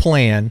no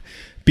plan,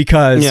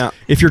 because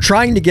if you're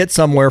trying to get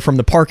somewhere from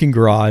the parking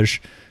garage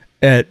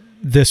at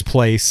this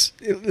place,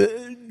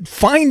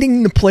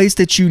 finding the place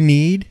that you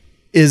need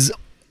is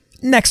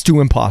next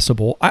to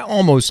impossible. I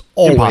almost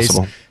always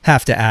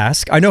have to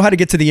ask. I know how to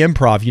get to the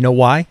Improv. You know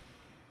why?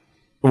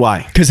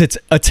 Why? Because it's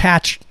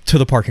attached to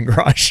the parking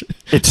garage.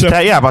 It's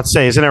about to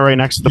say, isn't it right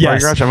next to the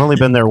parking garage? I've only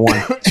been there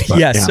once.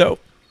 So,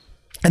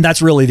 and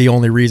that's really the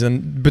only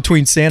reason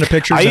between Santa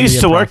Pictures. I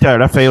used to work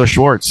there at FAO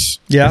Schwartz.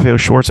 Yeah, FAO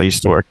Schwartz. I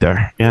used to work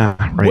there. Yeah,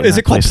 right. Is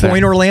it called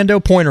Point Orlando?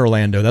 Point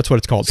Orlando. That's what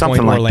it's called.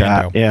 Something Point like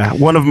Orlando. that. Yeah,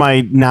 one of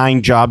my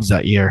 9 jobs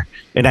that year,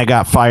 and I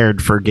got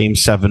fired for Game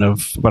 7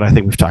 of. But I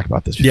think we've talked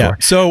about this before. Yeah.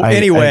 So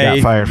anyway, I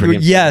got fired for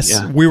Game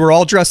 7. We were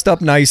all dressed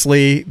up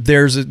nicely.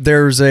 There's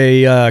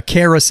a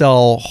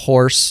carousel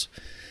horse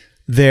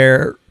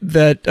there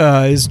that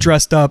is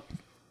dressed up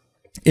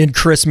in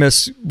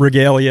Christmas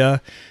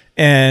regalia.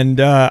 And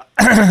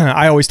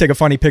I always take a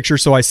funny picture,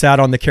 so I sat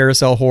on the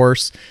carousel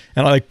horse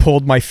and I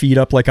pulled my feet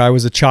up like I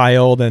was a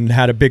child and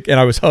had and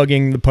I was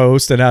hugging the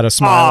post and had a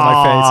smile on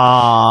my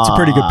face. It's a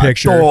pretty good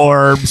picture.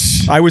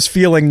 Adorbs. I was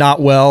feeling not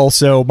well,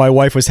 so my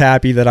wife was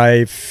happy that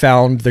I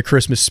found the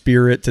Christmas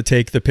spirit to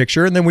take the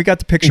picture, and then we got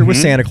the picture with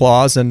Santa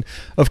Claus, and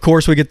of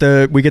course we get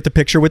the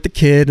picture with the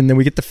kid, and then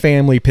we get the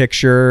family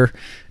picture,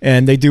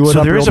 and they do it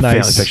up real nice. So there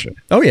is a family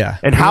picture. Oh yeah.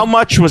 And how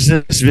much was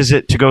this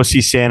visit to go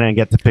see Santa and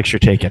get the picture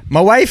taken?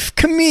 My wife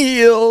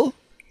Camille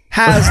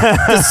has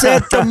to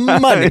set the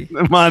money.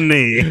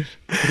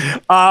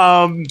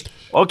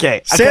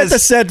 Okay. Santa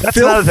said,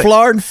 filth,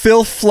 flarn,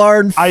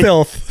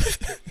 filth.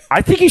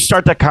 I think you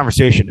start that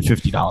conversation at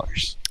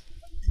 $50.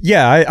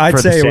 Yeah, I'd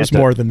say it was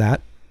more than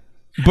that.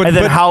 But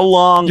how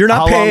long? You're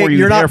not paying.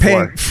 You're not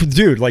paying,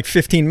 dude. Like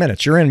 15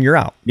 minutes. You're in, you're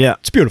out. Yeah,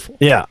 it's beautiful.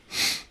 Yeah.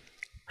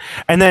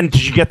 And then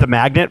did you get the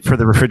magnet for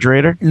the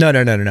refrigerator?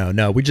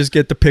 No. We just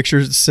get the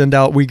pictures to send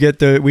out. We get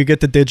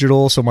the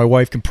digital, so my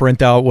wife can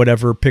print out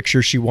whatever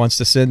picture she wants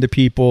to send to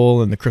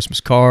people, and the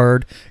Christmas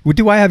card.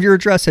 Do I have your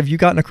address? Have you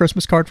gotten a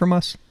Christmas card from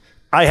us?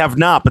 I have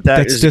not, but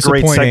that's a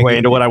great segue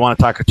into what I want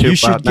to talk to you about. You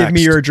should give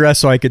me your address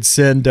so I could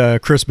send a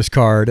Christmas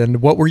card.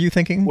 And what were you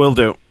thinking? Will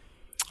do.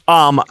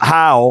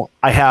 How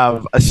I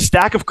have a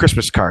stack of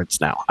Christmas cards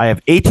now. I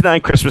have 8 to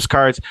 9 Christmas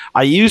cards.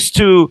 I used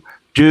to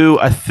do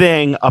a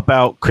thing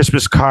about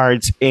Christmas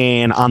cards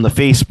on the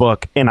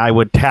Facebook, and I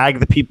would tag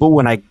the people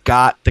when I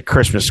got the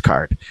Christmas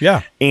card.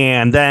 Yeah.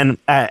 And then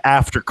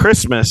after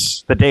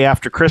Christmas, the day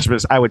after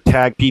Christmas, I would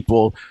tag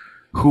people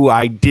who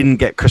I didn't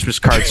get Christmas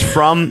cards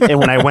from. And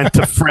when I went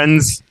to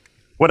friends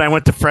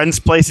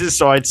places,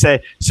 so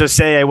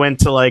say I went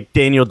to like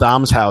Daniel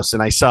Dom's house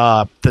and I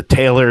saw the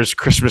Taylor's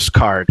Christmas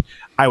card,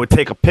 I would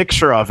take a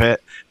picture of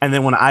it. And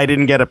then when I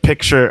didn't get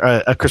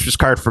a Christmas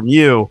card from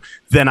you,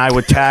 then I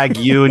would tag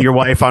you and your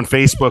wife on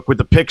Facebook with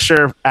the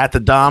picture at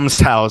the Dom's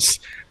house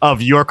of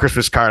your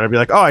Christmas card. I'd be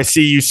like, oh, I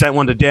see you sent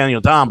one to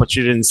Daniel Dom, but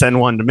you didn't send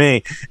one to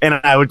me. And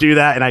I would do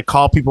that, and I'd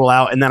call people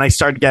out, and then I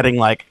started getting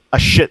like a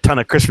shit ton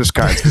of Christmas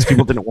cards because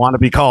people didn't want to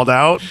be called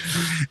out.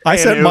 I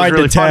sent mine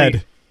to Ted.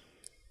 Funny.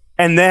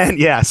 And then,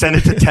 send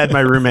it to Ted,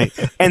 my roommate.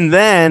 And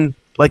then,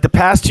 like the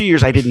past 2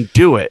 years, I didn't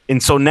do it.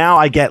 And so now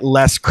I get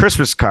less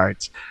Christmas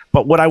cards.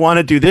 But what I want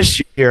to do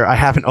this year, I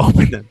haven't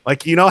opened them.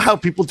 Like, you know how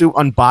people do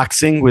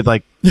unboxing with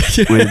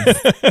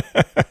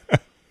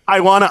I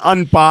want to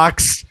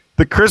unbox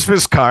the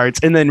Christmas cards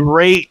and then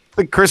rate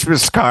the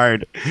Christmas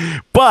card.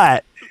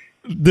 But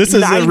this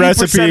is a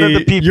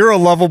recipe. You're a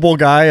lovable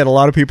guy, and a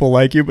lot of people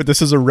like you. But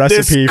this is a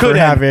recipe for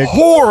having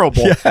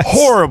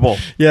horrible.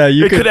 Yeah,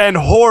 it could end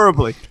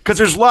horribly because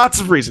there's lots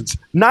of reasons.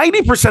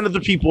 90% of the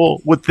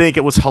people would think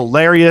it was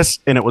hilarious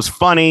and it was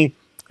funny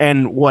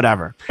and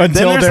whatever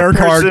until their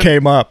card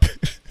came up.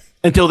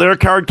 Until their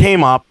card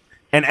came up,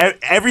 and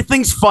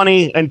everything's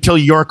funny until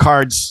your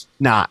card's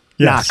not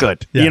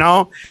good, you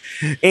know?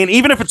 And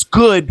even if it's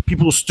good,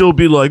 people will still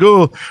be like,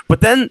 oh,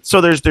 but then,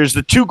 so there's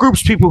the two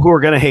groups of people who are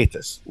going to hate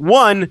this.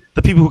 One,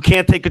 the people who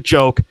can't take a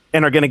joke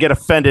and are going to get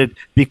offended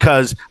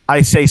because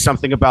I say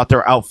something about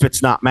their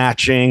outfits not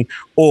matching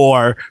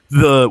or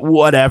the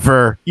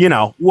whatever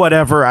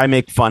I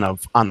make fun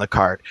of on the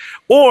card.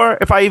 Or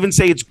if I even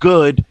say it's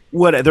good,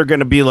 they're going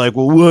to be like,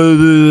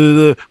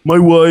 well, my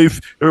wife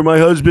or my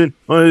husband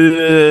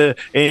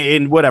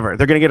and whatever.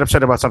 They're going to get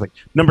upset about something.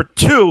 Number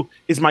 2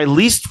 is my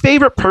least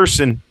favorite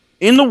person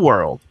in the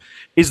world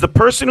is the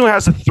person who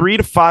has a 3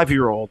 to 5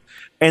 year old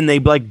and they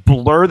like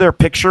blur their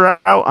picture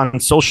out on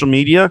social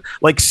media.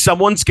 Like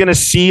someone's going to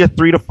see a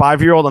 3 to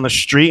 5 year old on the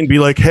street and be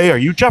like, hey, are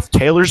you Jeff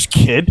Taylor's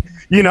kid?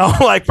 You know,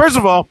 like, first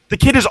of all, the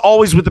kid is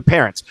always with the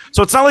parents.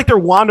 So it's not like they're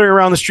wandering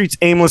around the streets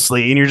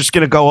aimlessly and you're just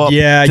going to go up.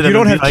 Yeah, to them you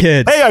don't have like,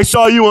 kids. Hey, I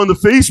saw you on the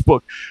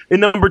Facebook. And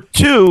number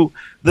 2,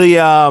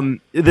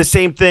 the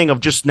same thing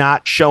of just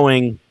not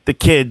showing the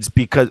kids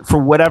because for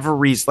whatever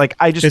reason, like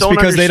I just don't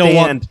understand. It's because they don't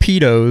want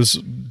pedos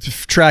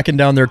tracking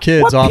down their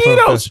kids. What off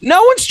pedos? of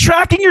No one's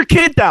tracking your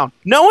kid down.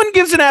 No one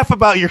gives an F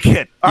about your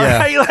kid. All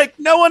right, like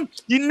no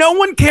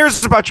one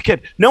cares about your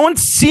kid. No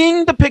one's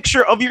seeing the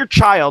picture of your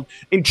child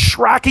and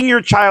tracking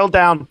your child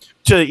down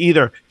to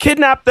either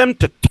kidnap them,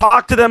 to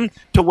talk to them,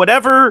 to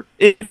whatever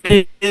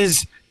it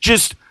is.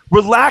 Just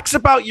relax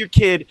about your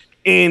kid.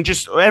 And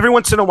just every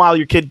once in a while,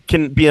 your kid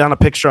can be on a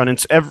picture on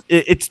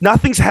it's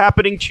nothing's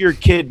happening to your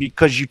kid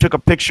because you took a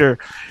picture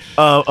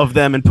of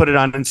them and put it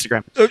on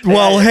Instagram.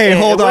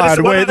 Hold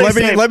on, wait.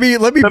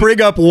 Let me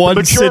bring up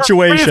one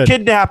situation.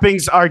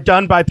 Kidnappings are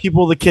done by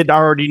people the kid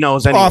already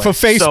knows anyway. Off of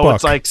Facebook, so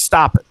it's like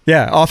stop it.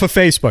 Yeah, off of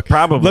Facebook.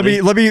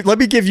 Probably. Let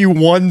me give you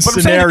one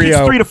scenario. I'm saying the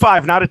kid's 3 to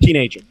 5, not a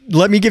teenager.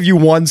 Let me give you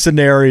one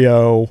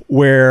scenario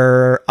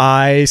where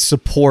I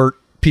support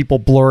people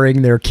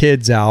blurring their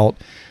kids out.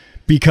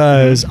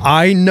 Because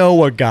I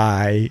know a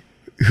guy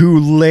who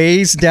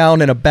lays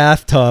down in a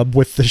bathtub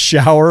with the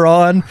shower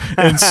on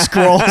and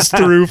scrolls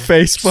through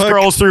Facebook.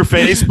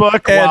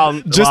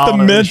 And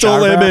the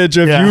mental image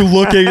of you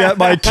looking at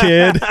my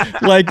kid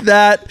like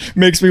that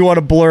makes me want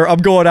to blur. I'm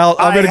going out.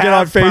 I'm going to get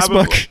on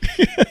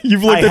Facebook.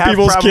 You've looked at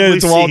people's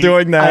kids while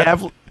doing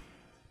that.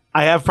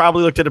 I have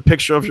probably looked at a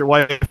picture of your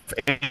wife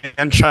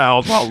and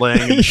child while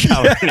laying in the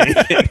shower.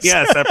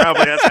 Yes, that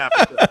probably has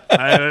happened.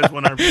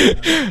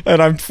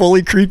 And I'm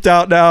fully creeped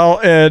out now,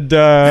 and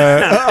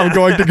I'm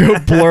going to go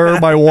blur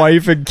my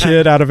wife and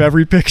kid out of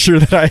every picture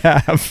that I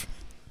have.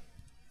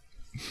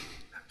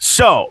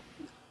 So,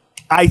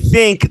 I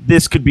think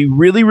this could be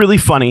really, really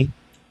funny,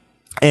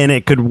 and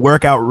it could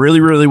work out really,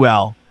 really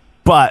well.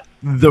 But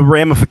the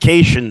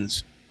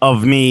ramifications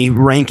of me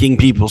ranking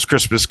people's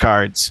Christmas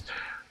cards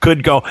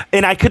could go,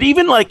 and I could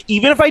even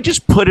if I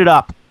just put it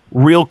up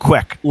real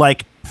quick,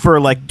 like for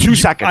like 2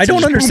 seconds. I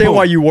don't understand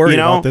why you worry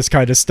about this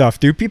kind of stuff,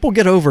 dude. People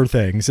get over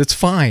things. It's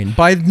fine.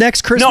 By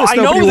next Christmas,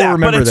 nobody will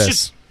remember this.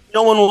 Just,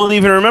 no one will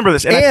even remember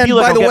this. And I feel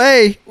like by the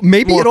way,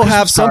 maybe it'll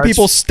have some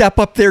people step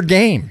up their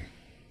game.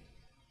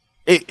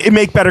 it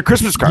make better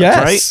Christmas cards,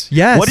 Yes, right?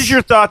 yes. What is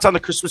your thoughts on the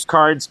Christmas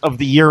cards of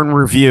the year in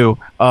review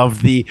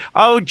of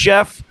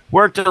Jeff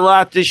worked a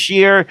lot this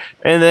year,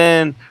 and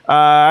then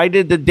I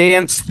did the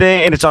dance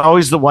thing, and it's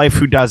always the wife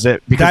who does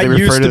it because That they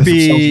refer used to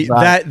themselves be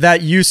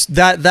as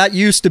that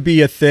used to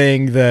be a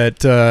thing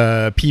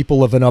that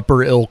people of an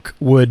upper ilk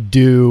would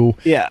do.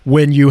 Yeah.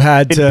 When you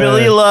had And to.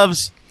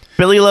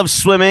 Billy loves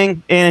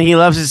swimming, and he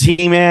loves his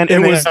He-Man.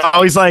 And It it was- was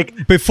always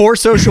like, Before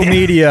social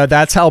media,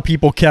 that's how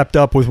people kept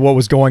up with what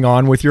was going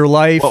on with your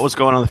life. what was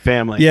going on in the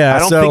family? Yeah, I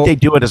don't so- think they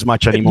do it as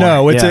much anymore.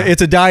 No, Yeah.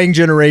 it's a dying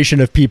generation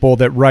of people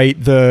that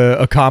write the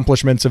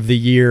accomplishments of the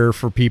year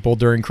for people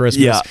during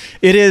Christmas. Yeah.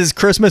 It is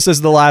Christmas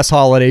is the last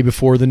holiday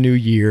before the new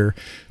year,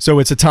 so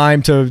it's a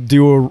time to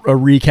do a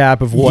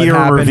recap of what Year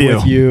happened review.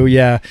 with you.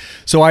 Yeah,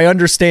 so I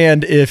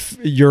understand if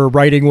you're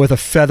writing with a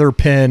feather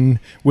pen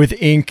with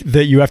ink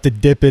that you have to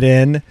dip it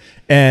in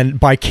and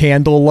by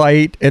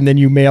candlelight, and then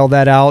you mail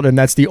that out, and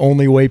that's the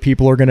only way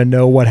people are going to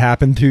know what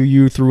happened to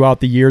you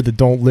throughout the year that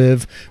don't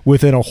live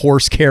within a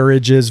horse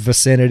carriage's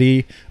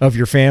vicinity of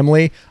your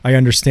family. I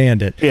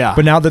understand it. Yeah.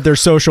 But now that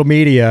there's social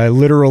media,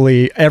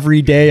 literally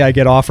every day I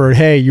get offered,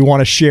 hey, you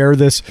want to share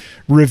this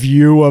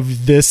review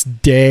of this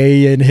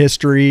day in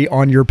history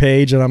on your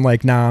page? And I'm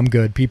like, nah, I'm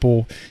good.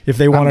 People, if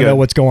they want to know good.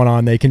 what's going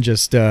on, they can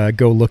just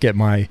go look at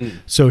my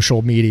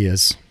social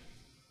medias.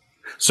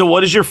 So,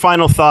 what is your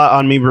final thought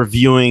on me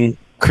reviewing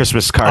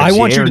Christmas cards? I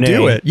want Yay you or to do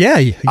nay? it.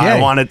 Yeah. I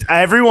wanted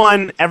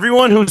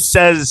everyone who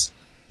says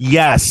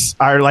yes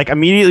are like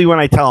immediately when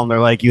I tell them, they're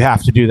like, you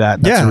have to do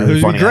that. That's Yeah, a really it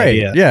would funny be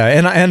great. idea.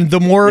 Yeah, and the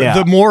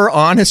more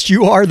honest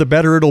you are, the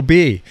better it'll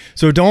be.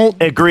 So don't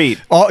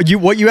Agreed.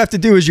 what you have to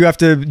do is you have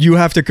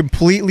to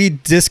completely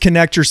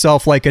disconnect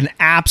yourself like an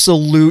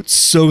absolute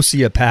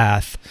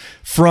sociopath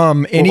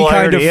from any Well, I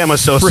kind of already am a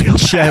sociopath.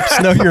 friendships.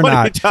 No, you're What are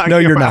you not. talking No,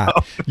 you're about?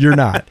 not. You're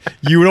not.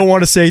 You don't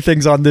want to say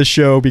things on this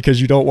show because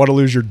you don't want to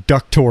lose your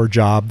duck tour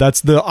job. That's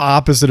the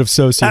opposite of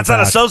sociopath. That's not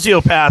a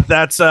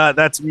sociopath.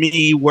 That's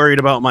me worried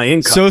about my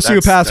income.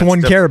 Sociopaths That's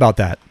wouldn't different. care about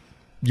that.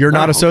 You're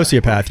not a okay.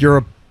 sociopath. You're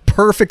a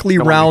perfectly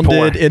Don't wanna be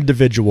rounded poor.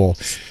 individual.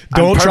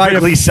 I'm Don't try to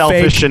perfectly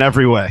selfish fake. in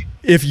every way.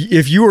 If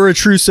you were a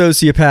true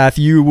sociopath,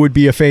 you would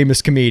be a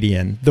famous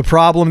comedian. The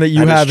problem that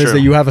you That is have is true.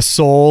 that you have a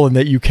soul and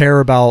that you care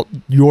about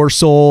your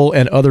soul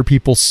and other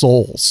people's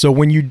souls. So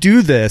when you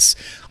do this,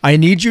 I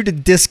need you to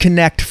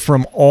disconnect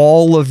from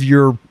all of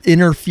your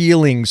inner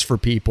feelings for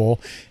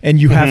people,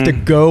 and you have to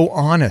go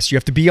honest. You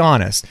have to be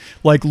honest.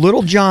 Like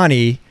little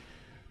Johnny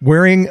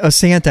wearing a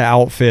Santa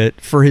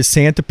outfit for his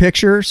Santa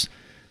pictures.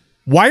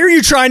 Why are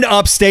you trying to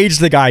upstage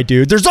the guy,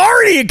 dude? There's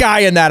already a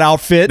guy in that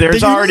outfit.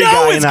 There's that you already a know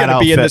guy is in that gonna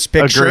be in outfit. this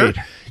picture.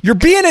 Agreed. You're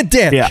being a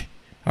dick. Yeah.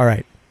 All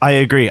right. I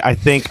agree. I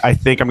think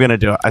I'm gonna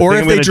do it. Or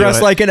if they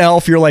dress like an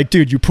elf, you're like,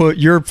 dude,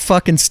 you're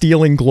fucking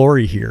stealing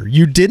glory here.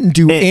 You didn't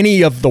do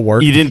any of the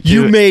work. You didn't do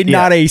You it. made Yeah.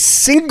 not a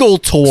single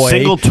toy.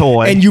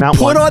 And you not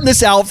put one. on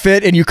this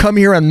outfit and you come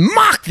here and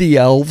mock the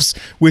elves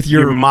with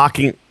You're your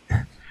mocking.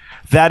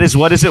 That is,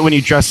 what is it when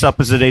you dress up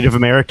as a Native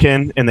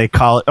American and they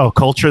call it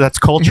culture? That's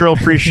cultural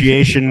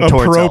appreciation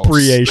towards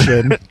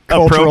appropriation. elves.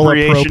 Cultural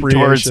Towards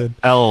appropriation.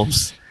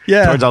 elves.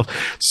 Yeah. Towards elves.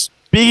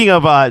 Speaking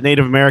of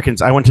Native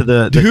Americans, I went to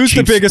the Who's the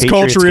Chiefs biggest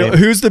Patriots cultural game.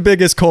 Who's the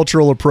biggest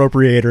cultural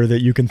appropriator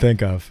that you can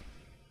think of?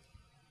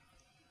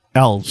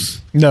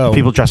 Elves. No.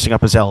 People dressing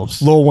up as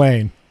elves. Lil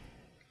Wayne.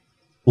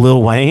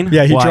 Lil Wayne?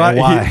 Yeah,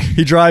 Why?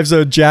 he drives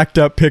a jacked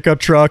up pickup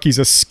truck. He's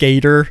a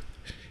skater.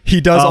 He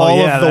does Oh, all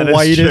yeah, of the that is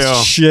whitest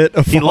true. shit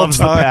of He all loves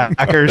time. the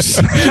Packers.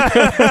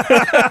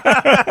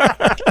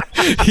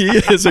 He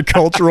is a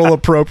cultural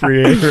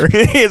appropriator.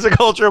 He is a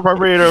cultural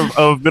appropriator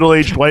of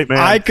middle-aged white man.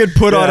 I could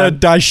put on Yeah. a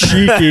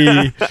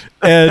dashiki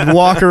and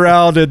walk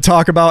around and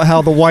talk about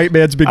how the white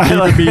man's been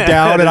keeping me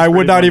down, and I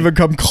would not even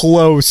come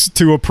close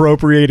to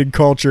appropriating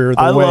culture.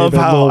 I love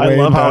how Lil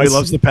Wayne he does.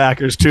 loves the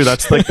Packers too.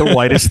 That's like the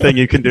whitest thing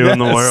you can do in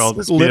the Yes, world.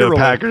 Is be a literally.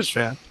 Packers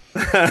fan.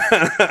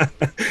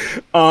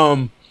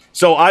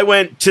 So I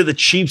went to the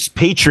Chiefs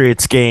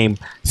Patriots game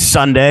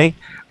Sunday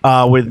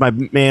with my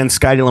man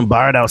Scotty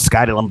Lombardo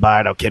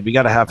kid. We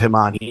got to have him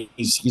on.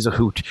 He's a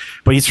hoot,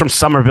 but he's from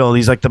Somerville.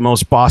 He's like the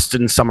most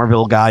Boston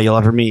Somerville guy you'll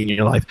ever meet in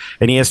your life,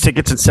 and he has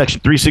tickets in section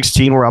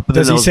 316. We're up in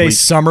Does the he say nosebleeds.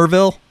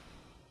 Somerville?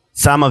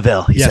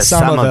 Somerville? He says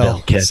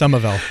Somerville, kid.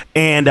 Somerville.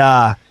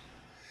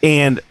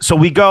 And so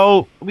we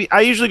go.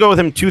 I usually go with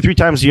him 2-3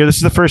 times a year. This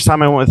is the first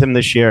time I went with him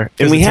this year,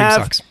 and The we team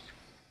have sucks.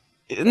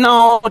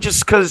 no,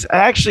 just because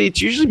actually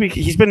it's usually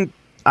he's been.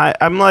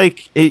 I'm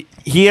like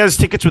he has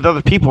tickets with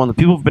other people, and the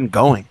people have been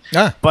going.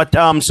 Ah. But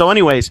so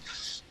anyways,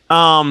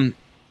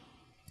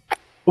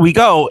 we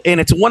go, and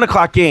it's a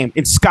 1:00 game,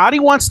 and Scotty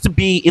wants to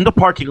be in the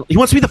parking. He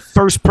wants to be the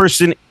first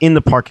person in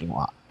the parking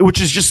lot, which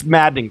is just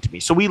maddening to me.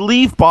 So we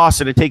leave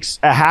Boston. It takes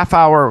a half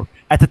hour.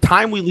 At the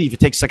time we leave, it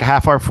takes like a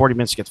half hour, 40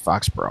 minutes to get to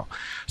Foxborough.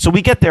 So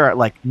we get there at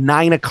like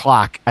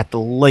 9:00 at the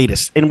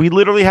latest, and we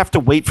literally have to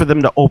wait for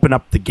them to open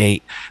up the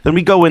gate. Then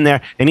we go in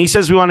there, and he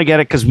says we want to get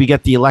it because we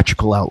get the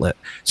electrical outlet,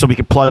 so we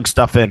can plug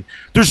stuff in.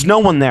 There's no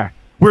one there.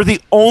 We're the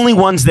only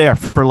ones there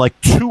for like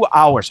 2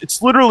 hours.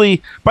 It's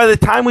literally, by the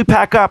time we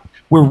pack up,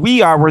 where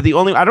we are, we're the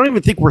only. I don't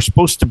even think we're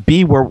supposed to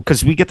be where,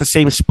 because we get the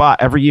same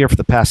spot every year for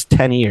the past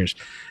 10 years.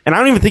 And I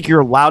don't even think you're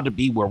allowed to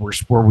be where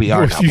we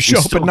are. If you show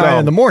up at 9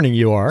 in the morning,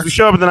 you are. We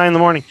show up at 9 in the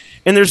morning.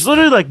 And there's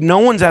literally like no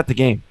one's at the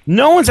game.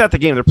 No one's at the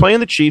game. They're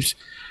playing the Chiefs.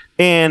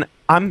 And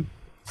I'm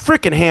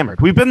freaking hammered.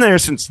 We've been there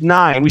since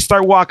 9. We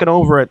start walking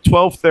over at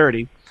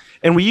 12:30.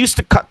 And we used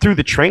to cut through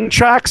the train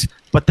tracks,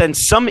 but then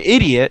some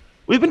idiot.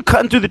 We've been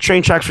cutting through the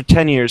train tracks for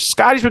 10 years.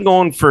 Scotty's been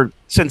going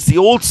since the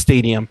old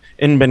stadium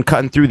and been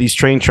cutting through these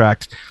train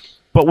tracks.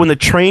 But when the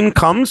train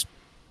comes,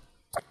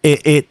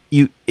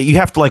 you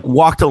have to like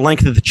walk the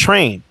length of the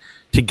train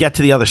to get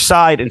to the other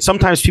side. And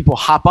sometimes people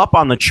hop up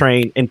on the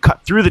train and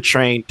cut through the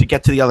train to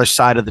get to the other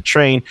side of the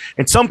train.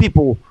 And some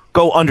people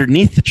go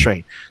underneath the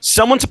train.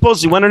 Someone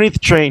supposedly went underneath the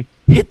train,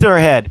 hit their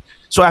head.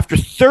 So after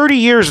 30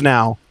 years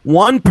now,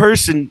 one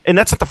person, and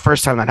that's not the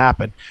first time that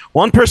happened,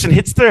 one person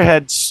hits their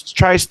head,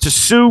 tries to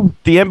sue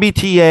the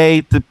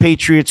MBTA, the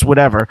Patriots,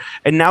 whatever,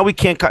 and now we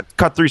can't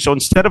cut through. So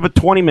instead of a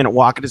 20-minute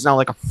walk, it is now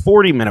like a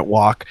 40-minute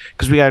walk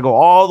because we got to go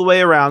all the way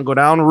around, go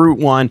down Route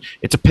 1.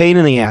 It's a pain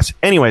in the ass.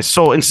 Anyway,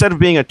 so instead of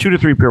being a 2 to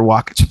 3 beer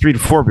walk, it's a 3 to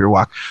 4 beer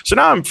walk. So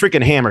now I'm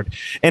freaking hammered.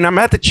 And I'm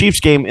at the Chiefs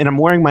game, and I'm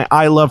wearing my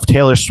I Love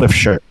Taylor Swift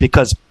shirt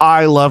because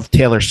I love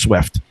Taylor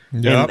Swift.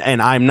 Yep.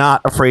 And I'm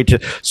not afraid to.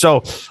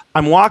 So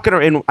I'm walking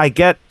and I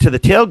get to the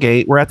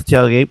tailgate. We're at the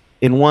tailgate,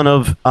 and one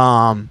of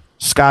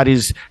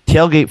Scotty's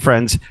tailgate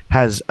friends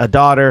has a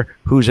daughter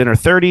who's in her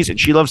 30s, and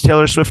she loves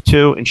Taylor Swift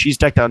too, and she's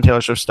decked out in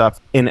Taylor Swift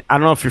stuff. And I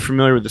don't know if you're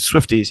familiar with the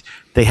Swifties.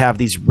 They have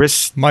these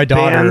wrist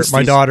bands.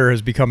 My daughter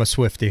has become a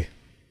Swiftie.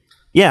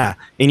 Yeah,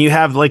 and you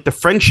have like the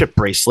friendship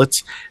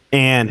bracelets,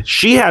 and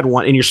she had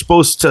one, and you're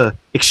supposed to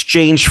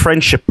exchange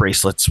friendship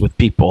bracelets with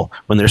people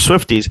when they're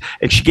Swifties,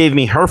 and she gave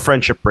me her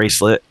friendship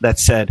bracelet that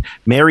said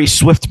Merry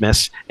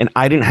Swiftmas, and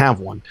I didn't have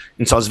one,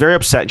 and so I was very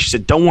upset, and she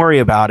said, don't worry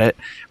about it,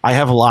 I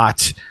have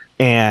lots.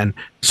 And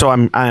so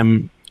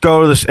I'm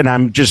go to this, and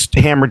I'm just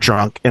hammered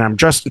drunk, and I'm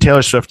dressed in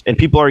Taylor Swift, and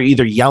people are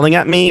either yelling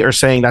at me or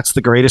saying that's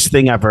the greatest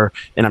thing ever,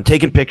 and I'm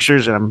taking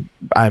pictures, and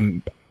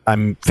I'm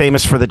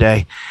famous for the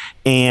day,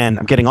 and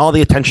I'm getting all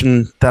the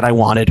attention that I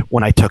wanted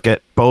when I took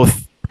it,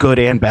 both good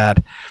and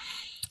bad.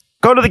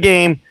 Go to the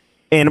game,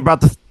 and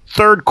about the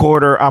third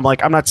quarter, I'm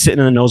like, I'm not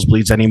sitting in the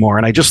nosebleeds anymore,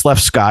 and I just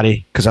left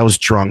Scotty because I was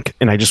drunk,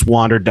 and I just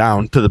wandered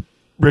down to the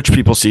rich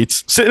people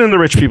seats, sitting in the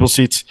rich people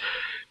seats.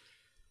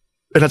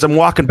 And as I'm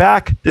walking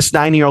back, this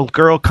 9-year-old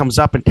girl comes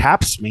up and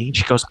taps me, and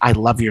she goes, I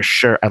love your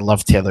shirt. I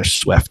love Taylor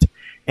Swift.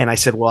 And I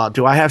said, well,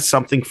 do I have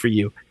something for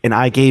you? And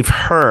I gave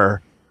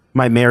her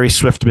my Merry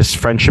Swiftmas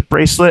friendship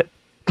bracelet.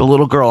 The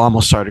little girl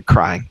almost started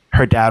crying.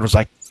 Her dad was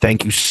like,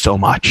 thank you so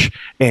much.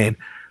 And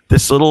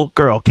this little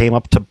girl came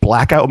up to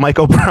blackout Mike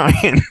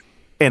O'Brien,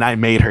 and I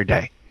made her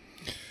day.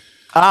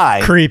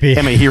 Creepy.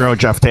 am a hero,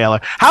 Jeff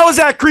Taylor. How is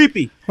that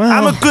creepy? Well,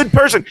 I'm a good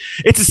person.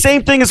 It's the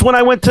same thing as when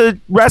I went to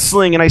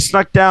wrestling and I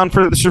snuck down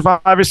for the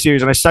Survivor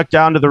Series, and I snuck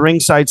down to the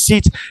ringside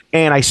seats,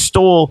 and I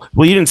stole.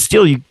 Well, you didn't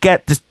steal. You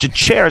get the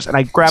chairs, and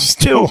I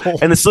grabbed two.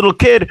 And this little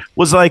kid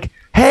was like,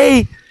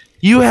 hey,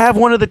 you have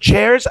one of the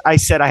chairs? I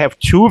said, I have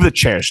two of the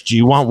chairs. Do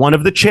you want one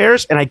of the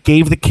chairs? And I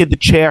gave the kid the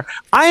chair.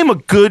 I am a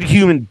good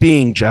human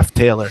being, Jeff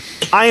Taylor.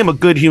 I am a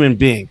good human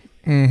being.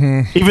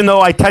 Mm-hmm. Even though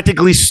I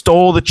technically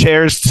stole the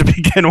chairs to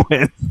begin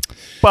with.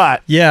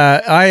 But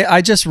yeah,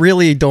 I just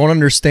really don't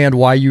understand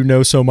why you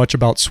know so much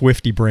about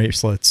Swiftie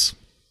bracelets.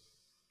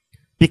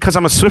 Because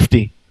I'm a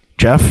Swiftie,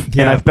 Jeff.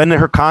 Yeah. And I've been to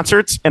her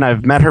concerts, and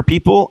I've met her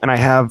people, and I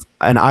have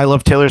an I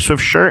Love Taylor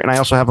Swift shirt, and I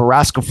also have a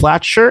Rascal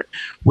Flatts shirt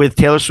with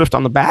Taylor Swift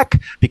on the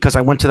back because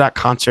I went to that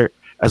concert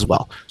as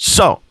well.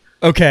 So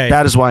okay,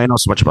 that is why I know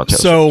so much about Taylor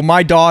Swift. So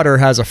my daughter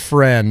has a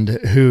friend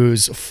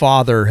whose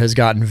father has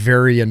gotten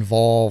very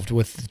involved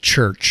with the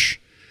church.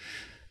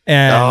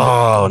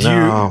 And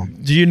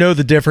do you know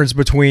the difference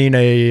between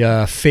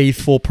a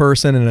faithful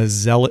person and a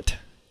zealot?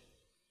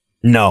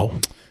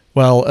 No.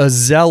 Well, a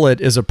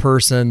zealot is a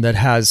person that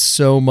has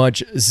so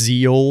much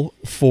zeal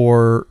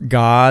for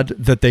God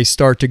that they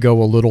start to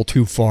go a little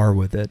too far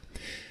with it.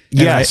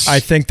 Yes.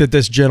 I think that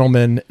this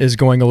gentleman is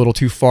going a little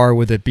too far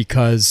with it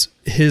because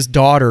his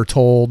daughter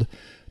told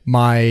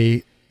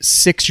my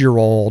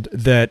 6-year-old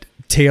that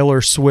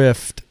Taylor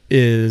Swift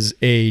is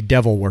a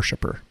devil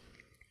worshiper.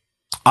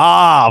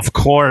 Ah, of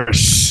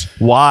course.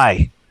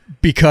 Why?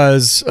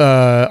 Because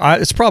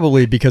it's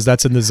probably because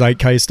that's in the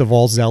zeitgeist of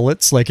all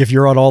zealots. Like if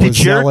you're on all the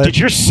zealots. Did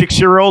your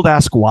 6-year-old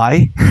ask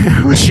why?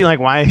 Was she like,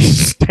 why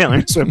is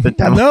Taylor Swift the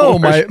devil? No,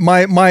 my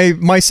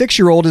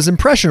 6-year-old is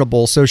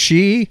impressionable, so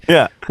she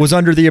was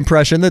under the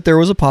impression that there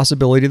was a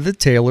possibility that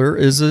Taylor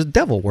is a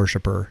devil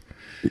worshiper.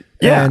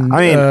 Yeah, and,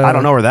 I mean, I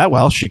don't know her that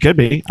well. She could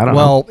be. I don't know.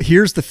 Well,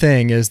 here's the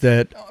thing: is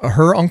that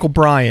her Uncle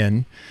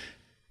Brian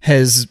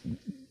has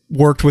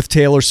worked with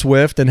Taylor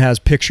Swift and has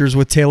pictures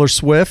with Taylor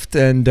Swift,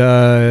 and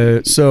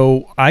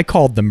so I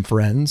called them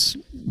friends,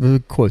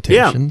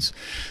 quotations.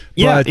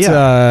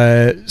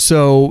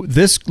 So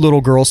this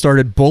little girl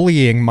started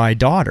bullying my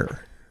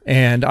daughter,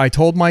 and I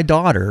told my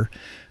daughter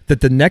that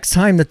the next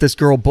time that this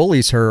girl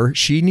bullies her,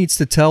 she needs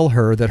to tell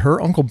her that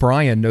her Uncle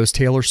Brian knows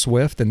Taylor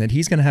Swift and that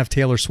he's going to have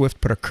Taylor Swift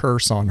put a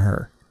curse on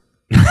her.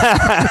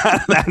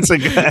 That's a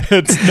good.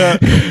 It's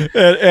not,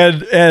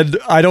 and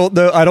I don't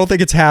know. I don't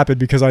think it's happened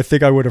because I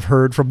think I would have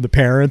heard from the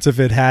parents if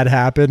it had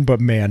happened. But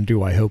man,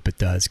 do I hope it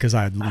does, because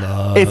I'd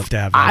love to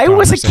have that I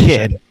was a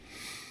conversation. kid,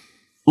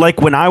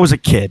 like when I was a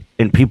kid,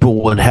 and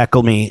people would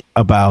heckle me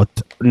about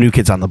New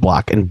Kids on the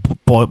Block and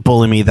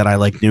bully me that I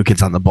like New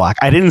Kids on the Block.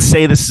 I didn't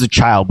say this as a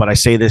child, but I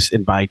say this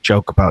in my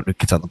joke about New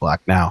Kids on the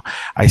Block now.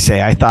 I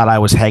say I thought I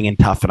was hanging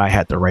tough and I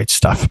had the right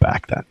stuff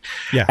back then.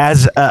 Yeah.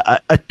 As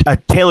a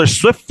Taylor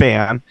Swift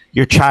fan,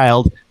 your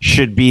child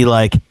should be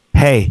like,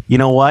 hey, you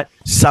know what?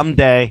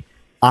 Someday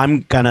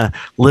I'm going to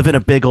live in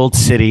a big old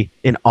city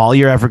and all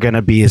you're ever going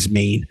to be is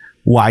mean.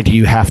 Why do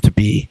you have to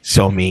be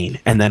so mean?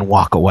 And then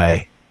walk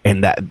away.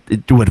 And that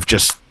it would have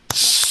just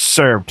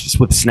served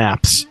with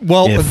snaps.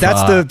 Well, dude,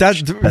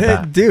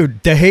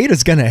 the hate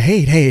is gonna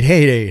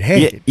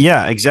hate.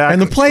 Yeah, exactly.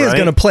 And the play is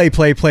gonna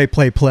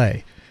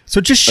play.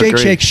 So just shake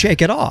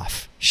it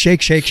off.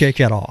 Shake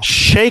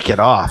it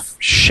off.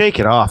 Shake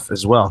it off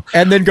as well.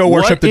 And then go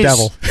worship the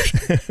devil.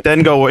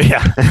 Then go,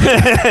 yeah.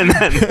 And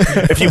then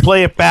if you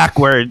play it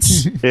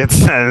backwards, it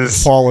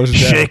says,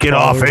 shake it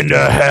off into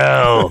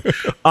hell.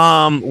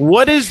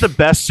 What is the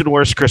best and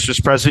worst Christmas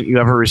present you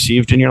ever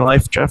received in your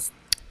life, Jeff?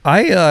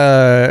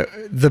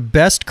 The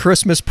best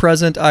Christmas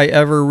present I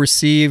ever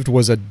received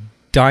was a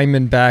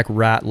Diamondback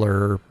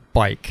Rattler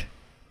bike.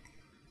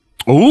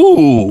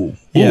 Ooh.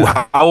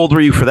 Yeah. How old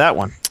were you for that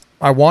one?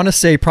 I want to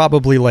say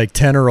probably like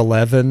 10 or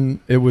 11.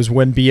 It was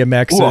when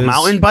BMXs a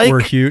mountain bike? were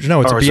huge.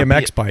 No, it's a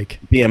BMX bike.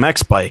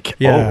 BMX bike.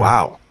 Yeah. Oh,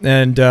 wow.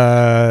 And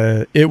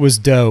it was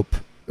dope.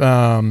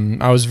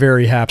 I was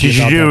very happy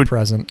about that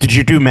present. Did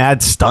you do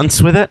mad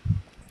stunts with it?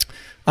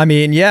 I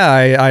mean, yeah,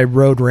 I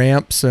rode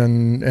ramps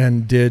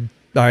and did.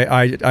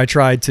 I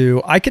tried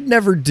to. I could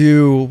never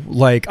do,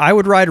 like, I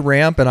would ride a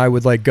ramp and I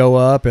would like go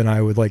up and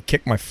I would like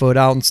kick my foot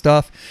out and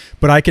stuff,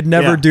 but I could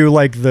never do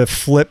like the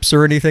flips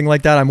or anything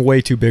like that. I'm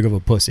way too big of a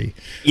pussy.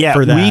 Yeah,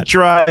 for that.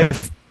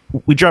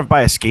 We drive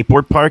by a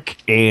skateboard park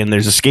and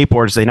there's a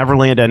skateboards. They never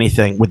land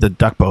anything with the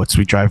duck boats.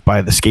 We drive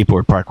by the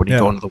skateboard park when you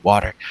go into the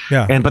water.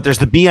 Yeah. But there's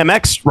the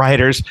BMX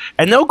riders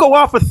and they'll go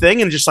off a thing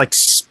and just like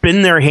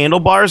spin their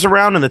handlebars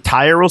around and the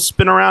tire will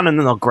spin around and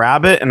then they'll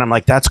grab it. And I'm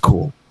like, that's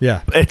cool.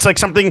 Yeah. It's like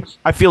something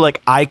I feel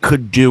like I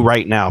could do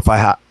right now. If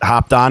I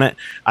hopped on it,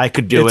 I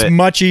could do it. It's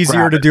much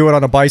easier to do it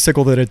on a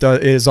bicycle than it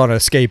is on a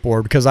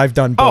skateboard, because I've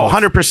done both. Oh,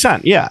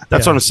 100%. Yeah.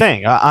 That's what I'm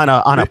saying.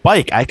 On a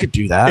bike, I could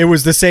do that. It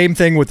was the same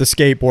thing with the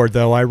skateboard,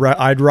 though.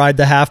 I'd ride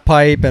the half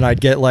pipe and I'd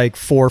get like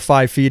 4 or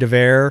 5 feet of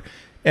air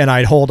and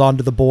I'd hold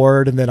onto the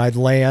board and then I'd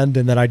land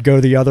and then I'd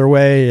go the other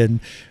way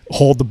and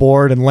hold the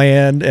board and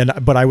land.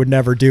 But I would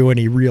never do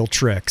any real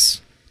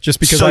tricks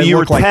just because I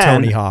look like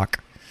Tony Hawk.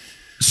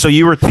 So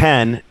you were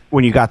 10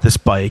 when you got this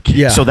bike.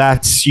 Yeah. So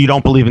you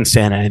don't believe in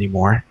Santa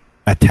anymore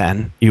at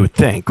 10, you would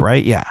think,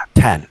 right? Yeah,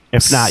 10.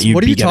 If not, you'd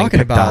What are be you getting talking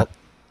picked about? up.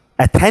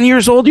 At 10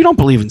 years old, you don't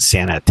believe in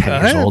Santa at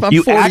 10 years old.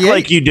 You 48. act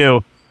like you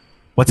do.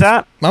 What's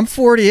that? I'm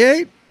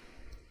 48.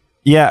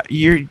 Yeah,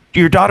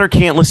 your daughter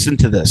can't listen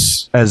to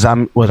this as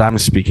what I'm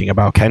speaking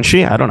about, can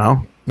she? I don't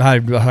know. I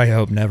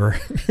hope never.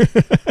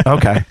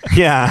 Okay.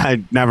 Yeah,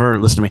 I'd never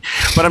listen to me.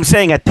 But I'm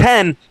saying at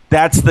 10,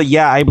 that's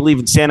I believe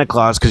in Santa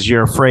Claus, because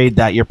you're afraid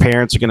that your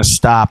parents are going to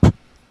stop.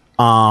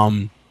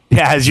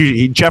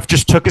 Jeff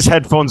just took his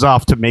headphones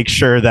off to make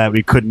sure that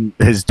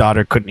his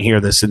daughter couldn't hear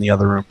this in the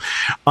other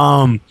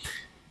room.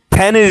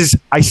 10 is,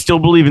 I still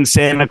believe in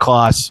Santa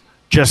Claus,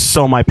 just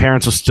so my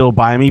parents will still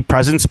buy me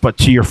presents. But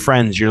to your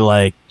friends, you're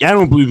like, I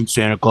don't believe in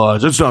Santa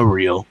Claus. It's not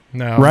real.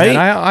 No, right?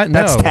 Man,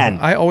 That's 10.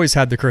 I always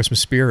had the Christmas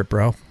spirit,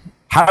 bro.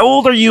 How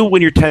old are you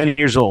when you're 10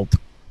 years old?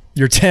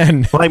 You're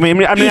 10. Well, I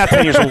mean, I'm not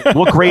 10 years old.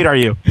 What grade are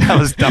you? That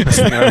was the dumbest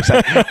thing I ever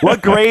said.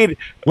 What grade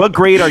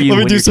are you? Let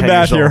me do some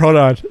math here. Hold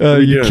on.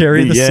 You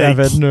carry the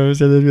 7. No,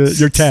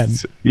 you're 10.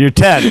 You're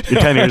 10.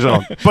 You're 10 years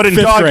old. But in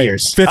dog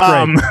years. Fifth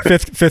grade.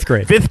 Fifth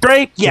grade. Fifth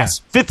grade?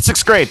 Yes. Yeah. 5th,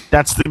 6th grade.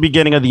 That's the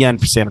beginning of the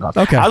end for Santa Claus.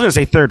 Okay. I was going to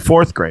say 3rd,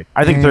 4th grade.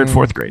 I think 3rd,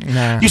 4th grade.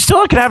 Nah. You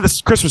still can have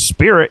this Christmas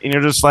spirit, and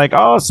you're just like,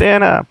 oh,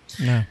 Santa.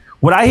 Nah.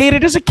 What I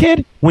hated as a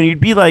kid, when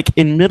you'd be like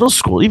in middle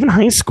school, even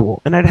high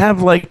school, and I'd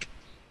have like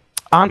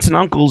aunts and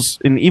uncles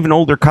and even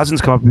older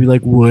cousins come up and be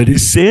like, what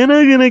is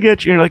Santa gonna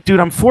get you? And you're like, dude,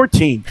 I'm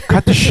 14.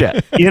 Cut the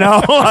shit.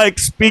 Like,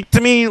 speak to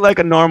me like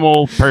a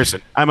normal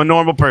person. I'm a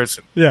normal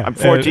person. Yeah. I'm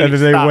 14.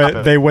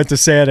 And they went to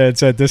Santa and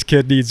said, this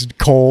kid needs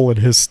coal in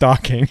his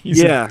stocking.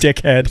 He's a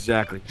dickhead.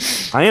 Exactly.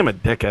 I am a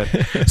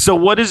dickhead. So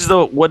what is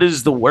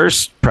the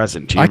worst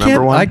present? Do you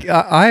remember one?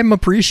 I'm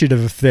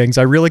appreciative of things.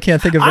 I really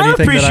can't think of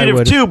anything that I would. I'm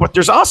appreciative too, but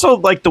there's also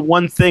like the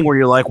one thing where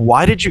you're like,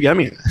 why did you get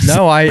me this?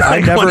 No,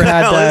 I never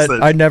had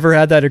that. I never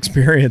had that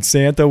experience.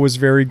 Santa was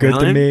very good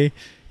to me.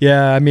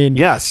 Yeah, I mean,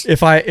 Yes.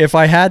 If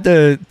I had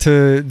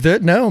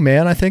no,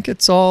 man, I think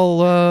it's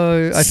all.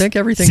 I think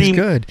everything's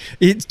good.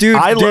 Dude,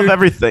 I love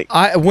everything.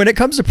 When it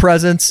comes to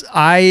presents,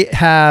 I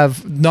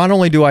have not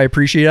only do I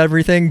appreciate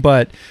everything,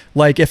 but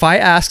like if I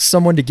ask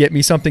someone to get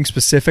me something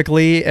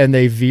specifically and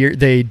they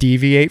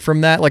deviate from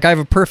that, like I have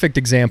a perfect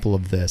example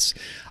of this.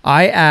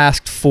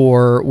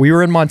 We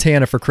were in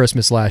Montana for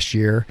Christmas last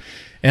year,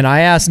 and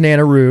I asked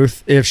Nana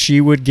Ruth if she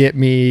would get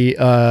me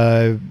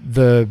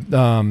the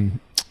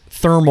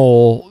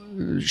thermal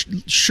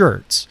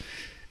shirts,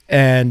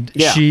 and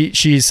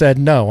she said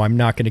no, I'm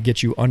not going to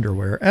get you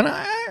underwear. And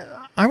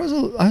I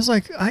was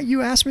like,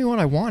 you asked me what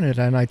I wanted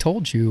and I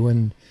told you,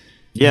 and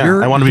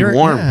I want to be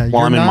warm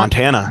while I'm in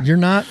Montana. You're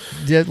not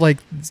like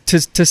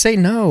to say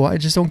no. I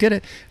just don't get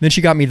it. And then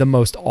she got me the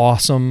most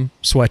awesome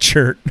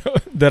sweatshirt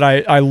that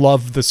I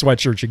love the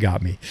sweatshirt she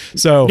got me.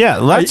 So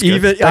that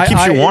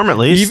keeps you warm at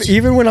least.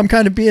 Even when I'm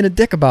kind of being a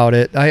dick about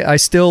it, I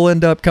still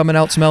end up coming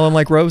out smelling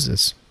like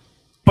roses.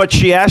 But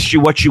she asked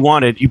you what you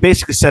wanted. You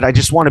basically said, I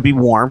just want to be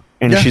warm.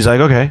 And she's like,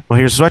 okay, well,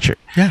 here's a sweatshirt.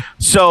 Yeah.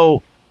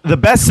 So the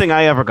best thing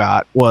I ever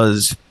got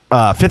was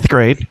 5th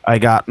grade. I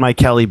got my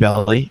Kelly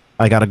Belly.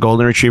 I got a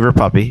golden retriever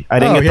puppy. I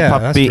didn't get the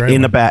puppy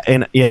in the back.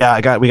 And we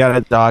got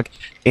a dog,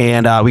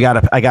 and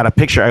I got a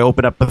picture. I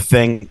opened up the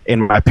thing,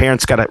 and my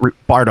parents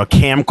borrowed a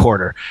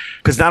camcorder,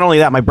 because not only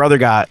that, my brother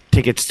got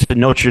tickets to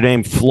Notre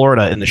Dame,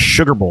 Florida, in the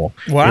Sugar Bowl.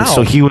 Wow!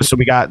 And so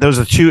we got those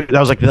are two. That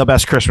was like the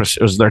best Christmas.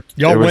 It was their.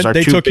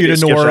 They took you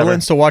to New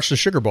Orleans to watch the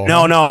Sugar Bowl.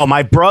 No.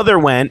 My brother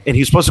went, and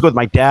he was supposed to go with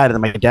my dad, and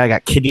then my dad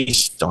got kidney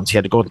stones. He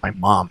had to go with my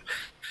mom,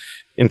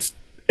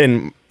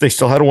 and they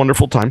still had a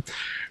wonderful time,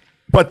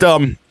 but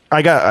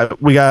I got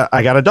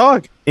a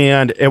dog,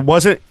 and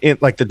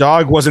the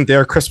dog wasn't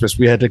there Christmas.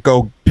 We had to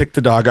go pick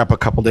the dog up a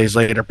couple days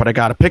later, but I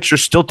got a picture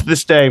still to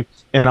this day,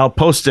 and I'll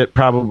post it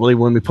probably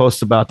when we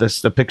post about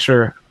this, the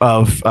picture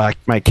of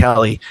my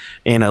Kelly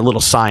and a little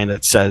sign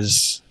that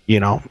says,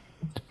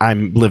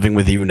 I'm living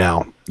with you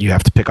now. You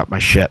have to pick up my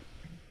shit.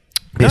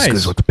 Basically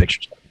is what the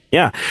picture says.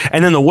 Yeah.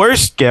 And then the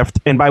worst gift,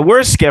 and by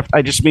worst gift,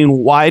 I just mean,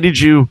 why did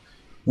you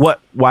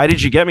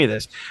get me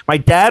this? My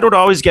dad would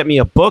always get me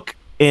a book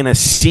and a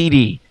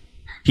CD.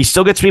 He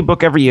still gets me a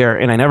book every year,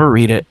 and I never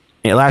read it.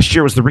 Last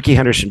year was the Ricky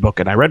Henderson book,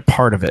 and I read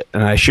part of it,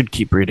 and I should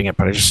keep reading it,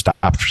 but I just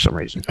stopped for some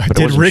reason.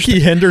 Did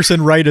Ricky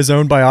Henderson write his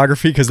own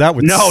biography? Because that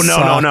would suck.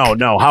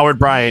 No. Howard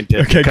Bryant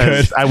did. Okay,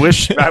 good. I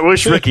wish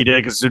Ricky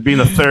did, because it'd be in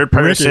the third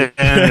person.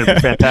 It'd be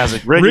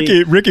fantastic.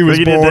 Ricky was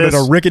born in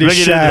a rickety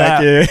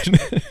shack.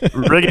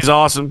 Ricky's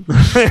awesome.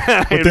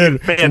 But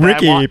then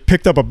Ricky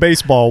picked up a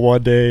baseball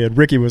one day, and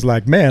Ricky was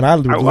like, "Man,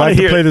 I'd like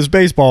to play this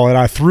baseball," and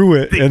I threw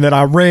it, and then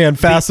I ran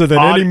faster than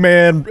any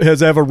man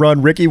has ever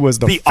run. Ricky was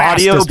the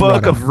fastest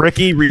audiobook runner. of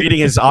Ricky reading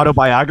his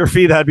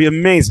autobiography. That'd be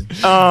amazing.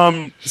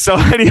 So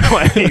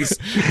anyways,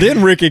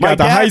 then Ricky got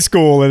to high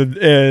school,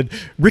 and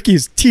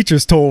Ricky's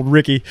teachers told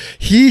Ricky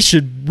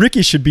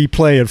Ricky should be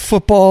playing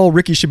football,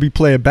 Ricky should be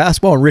playing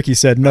basketball, and Ricky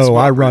said, no,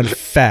 I run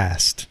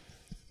fast.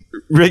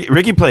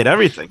 Ricky played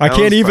everything. I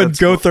can't even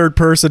go third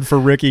person for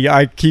Ricky.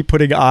 I keep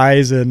putting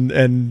I's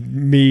and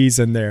me's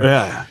in there.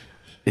 Yeah.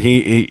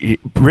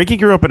 Ricky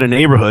grew up in a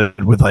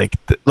neighborhood with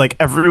like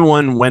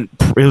everyone went.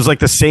 It was like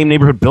the same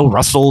neighborhood Bill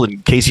Russell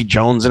and Casey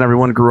Jones and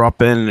everyone grew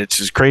up in. It's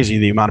just crazy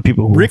the amount of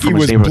people who Ricky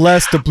was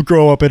blessed to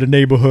grow up in a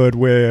neighborhood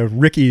where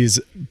Ricky's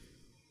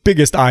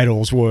biggest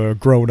idols were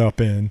grown up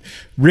in.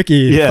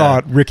 Ricky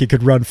thought Ricky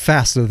could run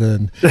faster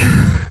than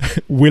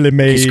Willie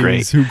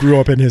Mays, who grew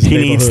up in his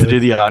neighborhood. He needs to do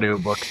the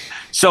audiobook.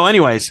 So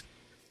anyways,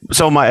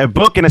 a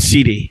book and a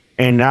CD.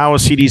 And now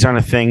CDs aren't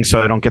a thing,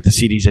 so I don't get the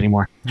CDs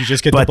anymore. You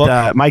just get the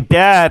book? My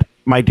dad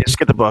might just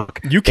get the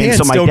book. You can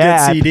still get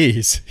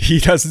CDs. He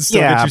doesn't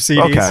still get you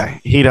CDs.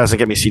 Okay. He doesn't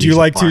get me CDs. Do you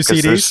like 2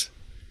 CDs?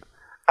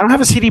 I don't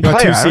have a CD player.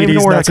 2 CDs, I don't even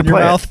know where I can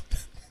play mouth?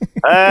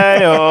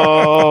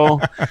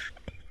 Hey-oh.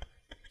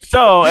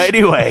 So,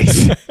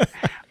 anyways,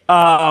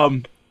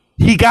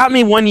 he got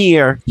me one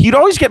year. He'd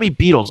always get me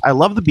Beatles. I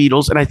love the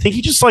Beatles, and I think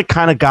he just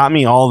kind of got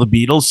me all the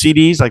Beatles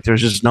CDs. Like, there's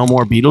just no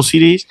more Beatles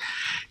CDs.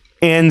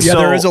 And so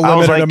there is a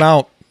limited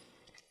amount.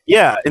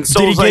 Yeah, and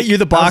so did he get you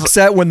the box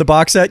set when the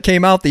box set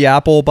came out, the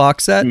Apple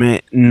box set?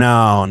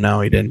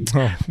 No, he didn't.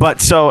 Oh. But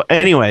so,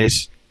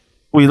 anyways,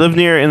 we live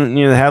near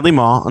the Hadley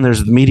Mall, and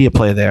there's the media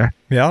play there.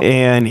 Yeah.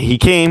 And he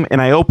came,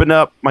 and I opened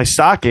up my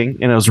stocking,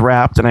 and it was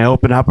wrapped. And I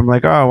opened up, I'm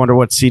like, oh, I wonder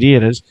what CD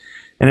it is.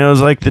 And it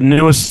was like the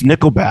newest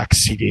Nickelback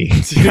CD.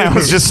 I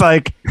was just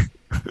like,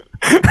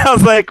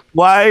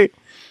 why?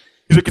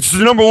 He's like, it's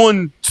the number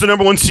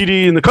one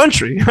CD in the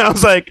country. And I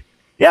was like,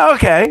 yeah,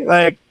 okay,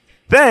 like,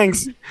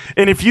 thanks.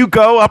 And if you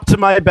go up to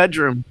my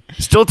bedroom,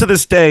 still to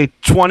this day,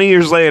 20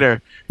 years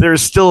later,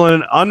 there's still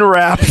an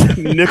unwrapped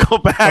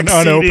Nickelback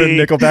unopened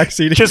Nickelback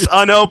CD, just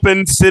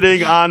unopened,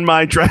 sitting on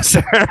my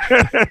dresser.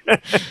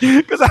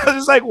 Because I was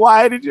just like,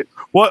 why did you?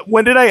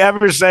 When did I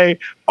ever say?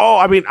 Oh,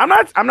 I mean, I'm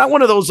not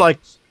one of those like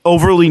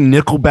overly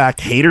Nickelback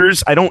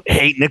haters. I don't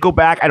hate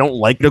Nickelback. I don't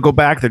like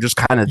Nickelback. They're just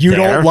kind of you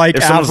don't like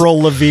Avril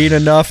Lavigne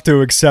enough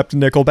to accept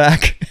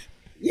Nickelback.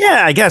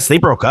 Yeah, I guess they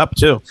broke up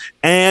too.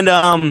 And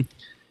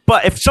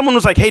But if someone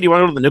was like, "Hey, do you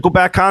want to go to the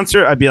Nickelback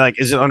concert?" I'd be like,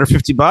 "Is it under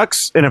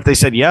 $50?" And if they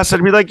said yes,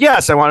 I'd be like,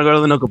 "Yes, I want to go to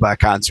the Nickelback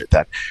concert."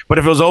 Then, but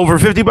if it was over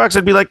 $50,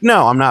 I'd be like,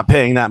 "No, I'm not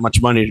paying that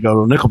much money to go to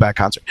a Nickelback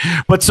concert."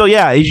 But so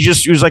yeah, he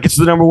was like, "It's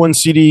the number one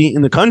CD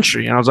in the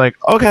country," and I was like,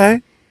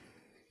 "Okay,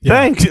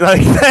 thanks."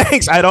 Like,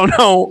 thanks. I don't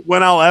know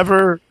when I'll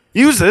ever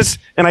use this,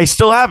 and I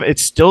still have it.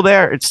 It's still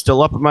there. It's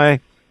still up in my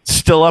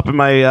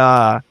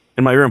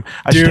in my room.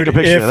 I should take a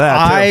picture of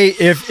that.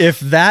 If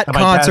that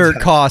concert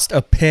cost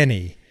a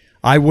penny,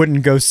 I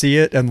wouldn't go see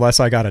it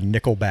unless I got a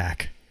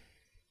Nickelback.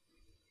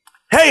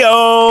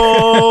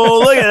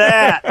 Hey-oh, look at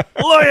that.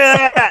 Look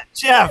at that.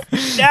 Jeff,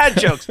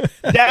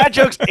 dad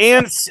jokes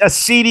and a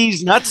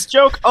CD's nuts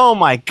joke. Oh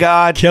my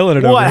God. Killing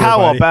it. What?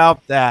 How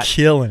about that?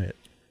 Killing it.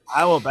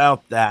 How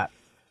about that?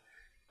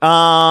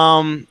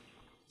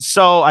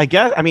 So I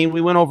guess,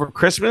 we went over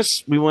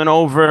Christmas. We went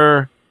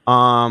over,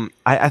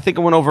 I think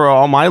I went over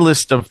all my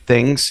list of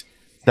things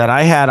that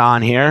I had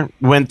on here.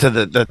 Went to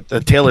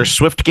the Taylor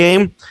Swift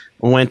game.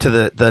 Went to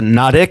the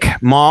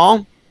Natick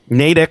Mall.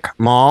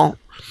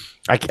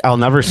 I'll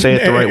never say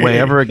it the right way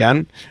ever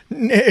again.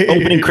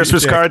 Opening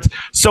Christmas cards.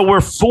 So we're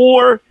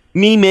for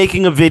me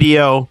making a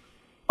video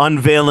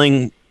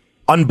unboxing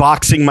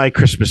my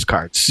Christmas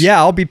cards. Yeah,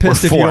 I'll be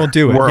pissed if you don't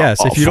do it.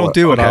 Yes, if you don't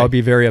do it, I'll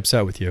be very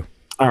upset with you.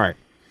 All right.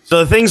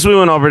 So the things we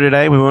went over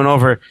today, we went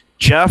over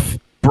Jeff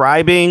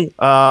bribing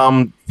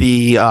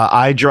the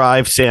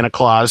iDrive Santa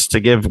Claus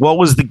to give. What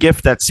was the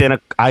gift that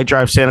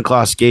iDrive Santa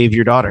Claus gave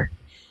your daughter?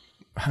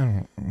 I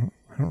don't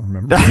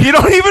remember. You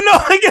don't even know.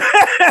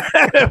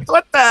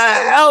 What the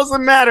hell's the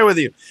matter with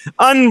you?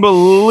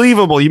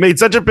 Unbelievable! You made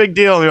such a big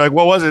deal. You're like,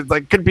 what was it?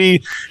 Like, could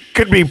be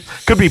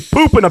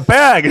poop in a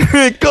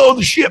bag.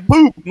 Cold shit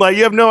poop. Like,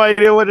 you have no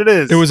idea what it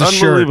is. It was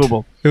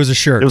unbelievable. It was a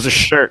shirt. It was a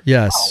shirt.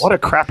 Yes. Oh, what a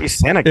crappy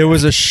Santa gift. It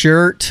was a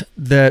shirt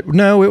that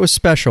it was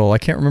special. I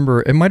can't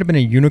remember. It might have been a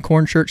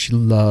unicorn shirt. She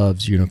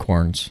loves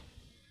unicorns.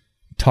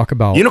 Talk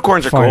about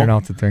unicorns are finding cool.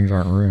 out that things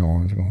aren't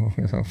real.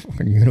 It's a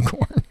fucking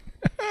unicorn.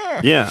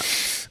 Yeah.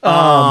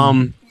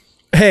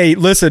 Hey,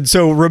 listen,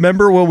 so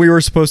remember when we were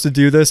supposed to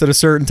do this at a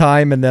certain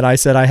time and then I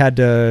said I had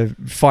to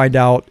find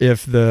out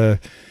if the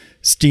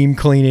steam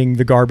cleaning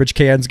the garbage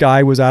cans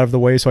guy was out of the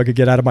way so I could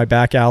get out of my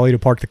back alley to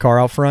park the car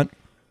out front?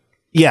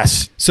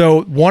 Yes.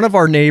 So one of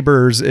our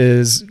neighbors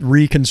is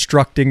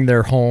reconstructing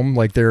their home.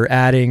 Like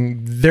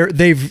in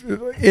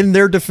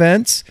their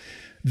defense,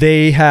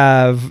 they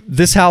have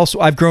this house.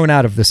 I've grown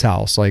out of this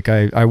house. Like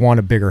I want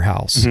a bigger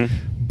house,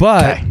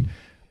 but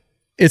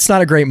it's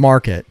not a great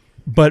market.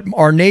 But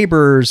our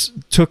neighbors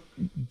took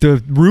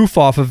the roof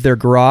off of their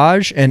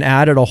garage and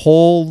added a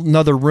whole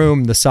nother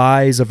room the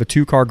size of a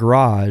 2-car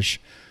garage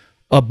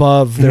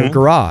above their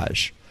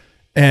garage.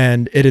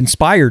 And it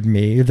inspired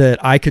me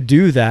that I could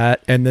do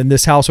that. And then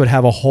this house would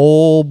have a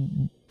whole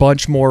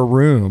bunch more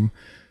room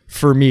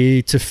for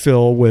me to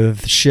fill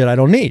with shit I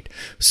don't need.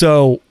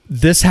 So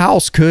this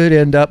house could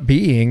end up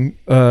being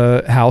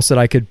a house that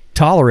I could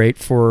tolerate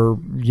for,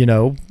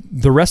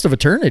 the rest of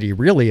eternity,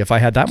 really, if I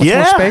had that much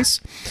more space.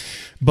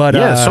 But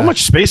so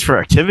much space for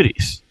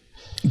activities.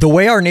 The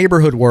way our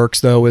neighborhood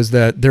works, though, is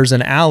that there's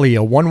an alley,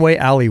 a one-way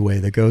alleyway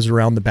that goes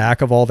around the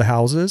back of all the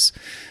houses,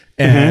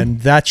 and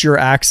that's your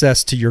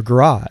access to your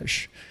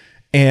garage.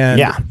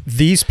 And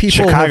these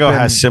people, Chicago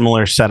has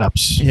similar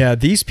setups. Yeah,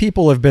 these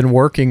people have been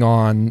working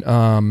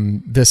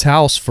on this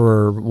house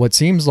for what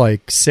seems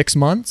like 6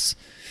 months,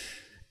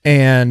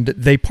 and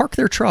they park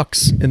their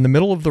trucks in the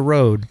middle of the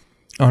road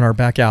on our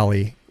back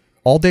alley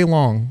all day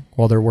long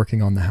while they're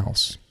working on the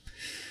house.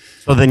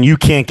 So then you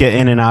can't get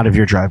in and out of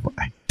your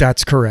driveway.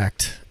 That's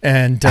correct.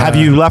 And have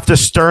you left a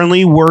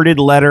sternly worded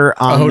letter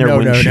on their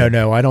windshield?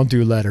 No. I don't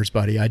do letters,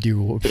 buddy. I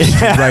do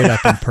right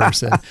up in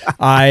person.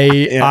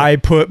 I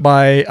put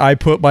my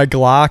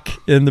Glock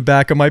in the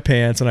back of my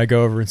pants and I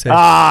go over and say,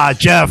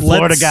 Jeff,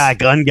 Florida guy,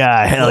 gun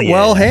guy, hell yeah.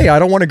 Well, hey, I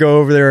don't want to go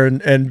over there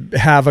and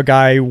have a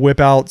guy whip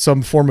out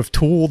some form of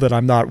tool that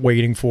I'm not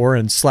waiting for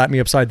and slap me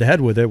upside the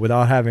head with it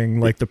without having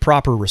like the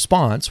proper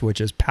response, which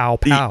is pow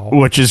pow.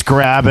 Which is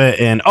grab it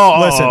and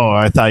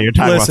I thought you were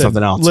talking about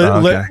something else.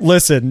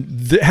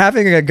 Listen,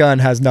 having a gun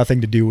has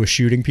nothing to do with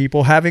shooting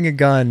people. Having a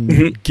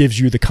gun gives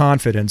you the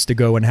confidence to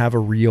go and have a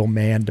real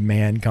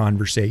man-to-man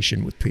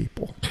conversation with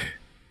people.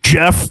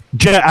 Jeff,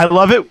 I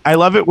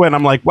love it when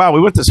I'm like, wow,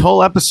 we went this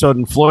whole episode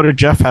in Florida.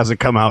 Jeff hasn't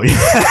come out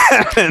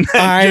yet.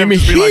 I'm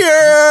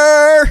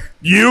here. Like,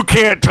 you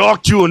can't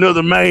talk to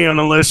another man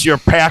unless you're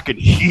packing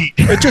heat.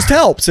 It just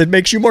helps. It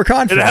makes you more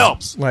confident. It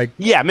helps.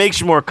 It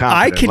makes you more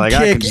confident. I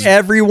can kick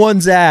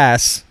everyone's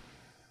ass.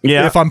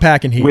 Yeah, if I'm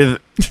packing heat.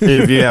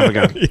 If you have a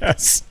gun.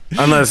 Yes.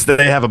 Unless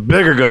they have a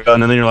bigger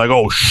gun, and then you're like,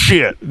 oh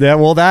shit. Yeah,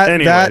 well,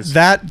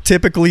 that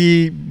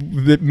typically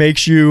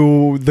makes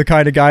you the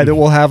kind of guy that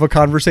will have a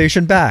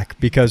conversation back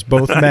because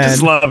both men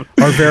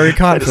are very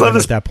confident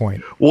at that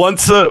point.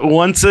 Once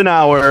an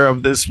hour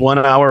of this 1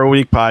 hour a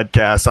week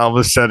podcast, all of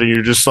a sudden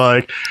you're just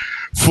like,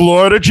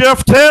 Florida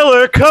Jeff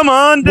Taylor, come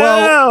on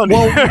down.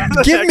 Well,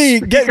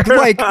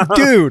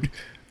 dude.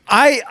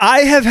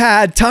 I have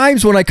had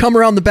times when I come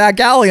around the back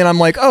alley and I'm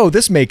like, oh,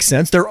 this makes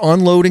sense. They're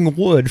unloading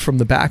wood from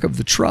the back of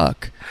the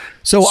truck.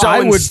 So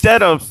I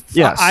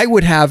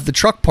would have the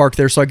truck parked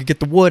there so I could get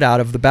the wood out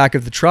of the back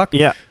of the truck.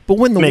 Yeah. But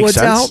when the wood's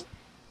out,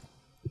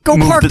 go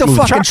park the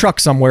fucking truck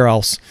somewhere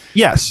else.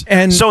 Yes.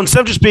 And so instead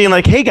of just being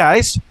like, hey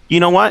guys, you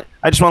know what?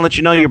 I just want to let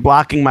you know you're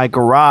blocking my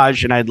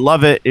garage and I'd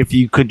love it if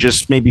you could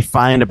just maybe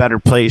find a better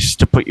place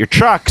to put your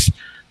trucks.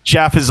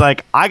 Jeff is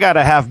like, I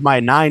gotta have my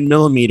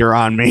 9mm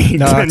on me.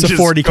 No, it's a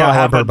 40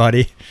 caliber,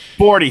 buddy.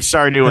 40.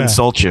 Sorry to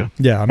insult you.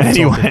 Yeah. I'm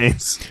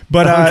anyways,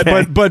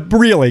 but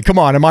really, come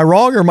on. Am I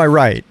wrong or am I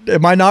right?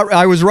 Am I not?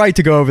 I was right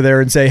to go over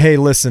there and say, hey,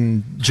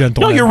 listen,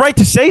 gentlemen. No, you're right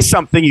to say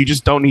something. You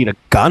just don't need a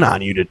gun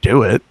on you to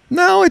do it.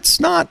 No, it's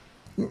not.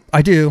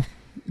 I do.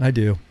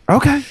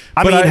 Okay.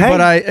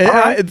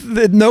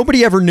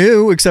 Nobody ever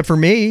knew except for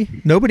me.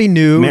 Nobody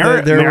knew.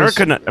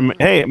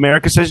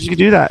 America says you can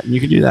do that. And you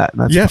can do that.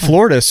 Yeah,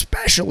 Florida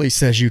especially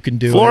says you can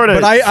do Florida,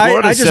 it. But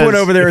I just went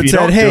over there and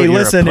said, hey,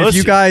 listen,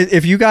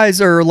 if you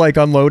guys are like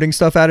unloading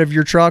stuff out of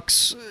your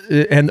trucks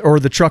or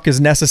the truck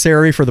is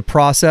necessary for the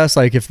process,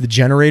 like if the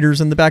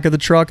generator's in the back of the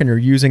truck and you're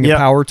using a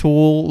power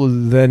tool,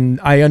 then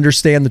I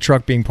understand the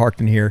truck being parked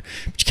in here.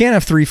 But you can't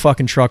have 3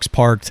 fucking trucks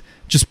parked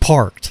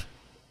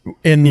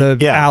in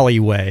the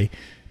alleyway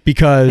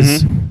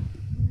because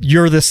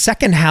you're the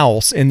second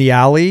house in the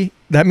alley.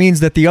 That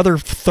means that the other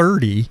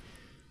 30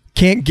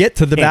 can't get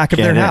to the back of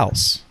their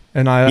house.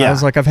 And I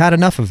was like, I've had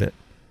enough of it.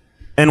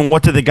 And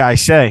what did the guy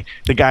say?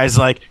 The guy's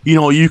like, you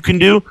know what you can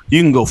do?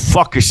 You can go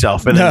fuck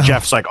yourself. And then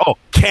Jeff's like, oh,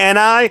 can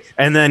I?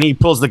 And then he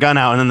pulls the gun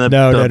out, and then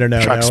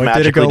the truck's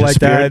magically it didn't go like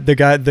disappeared.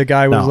 that. The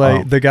guy was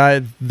like,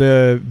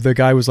 the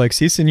guy was like,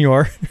 si,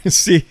 senor.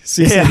 si,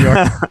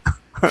 senor.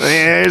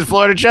 Here's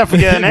Florida Jeff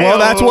again. Well,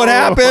 that's what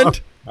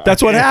happened.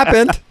 That's what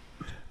happened.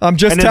 I'm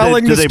just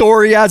telling the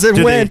story as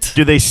it went.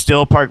 Do they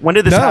still park? When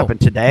did this happen?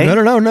 Today?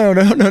 No.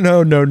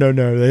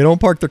 They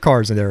don't park their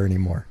cars in there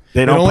anymore.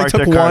 They don't park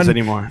their cars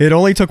anymore. It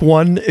only took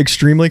one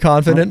extremely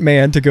confident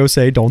man to go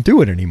say, don't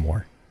do it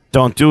anymore.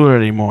 Don't do it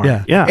anymore.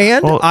 Yeah.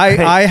 And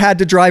I had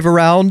to drive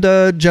around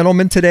a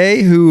gentleman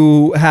today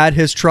who had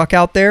his truck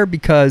out there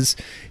because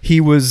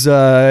he was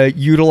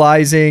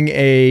utilizing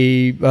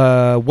a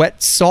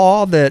wet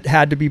saw that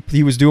had to be.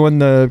 He was doing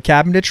the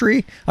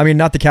cabinetry. I mean,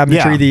 not the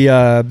cabinetry,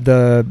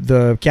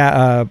 the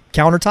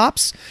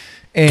countertops,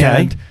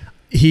 and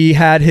he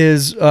had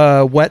his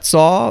wet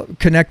saw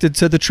connected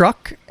to the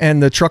truck,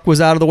 and the truck was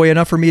out of the way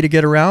enough for me to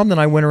get around.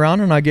 And I went around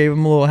and I gave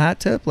him a little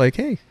hat tip, like,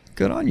 "Hey,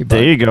 good on you, bud."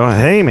 There you go.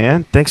 Hey,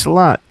 man, thanks a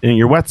lot. And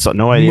your wet saw,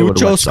 no idea what a wet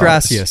saw is. Muchos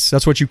gracias.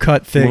 That's what you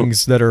cut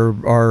things that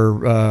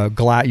are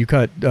glass. You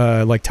cut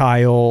like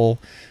tile,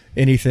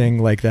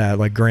 anything like that,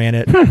 like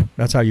granite.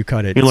 That's how you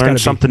cut it. You learn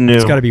something new.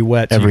 It's got to be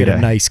wet so you get day. a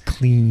nice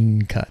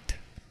clean cut.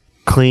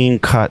 Clean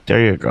cut.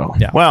 There you go.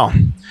 Yeah. Well,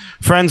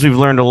 friends, we've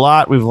learned a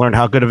lot. We've learned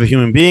how good of a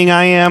human being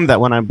I am,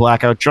 that when I'm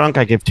blackout drunk,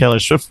 I give Taylor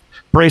Swift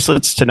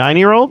bracelets to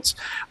 9-year-olds.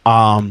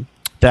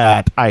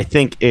 That I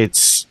think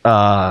it's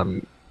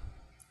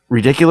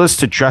ridiculous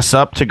to dress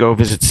up to go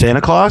visit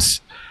Santa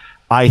Claus.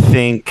 I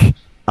think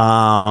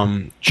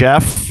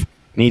Jeff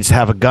needs to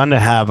have a gun to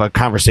have a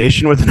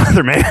conversation with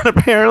another man.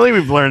 Apparently,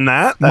 we've learned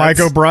that. Mike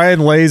O'Brien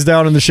lays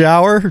down in the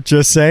shower.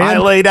 Just saying. I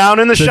lay down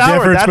in the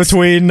shower. The difference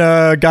between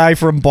a guy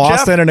from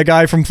Boston and a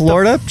guy from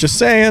Florida. Just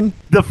saying.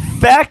 The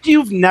fact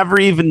you've never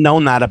even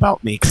known that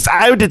about me, because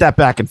I did that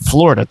back in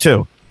Florida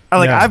too.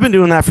 I've been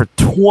doing that for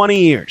 20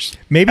 years.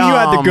 Maybe you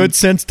had the good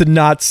sense to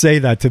not say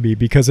that to me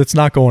because it's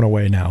not going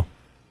away now.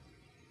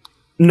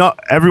 No,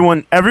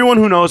 everyone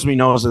who knows me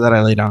knows that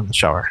I lay down in the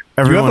shower.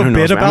 Everyone who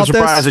knows me. I'm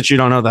surprised that you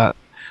don't know that.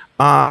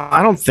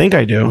 I don't think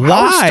I do. Why?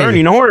 Howard Stern,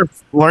 you know where I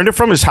learned it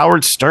from is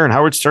Howard Stern.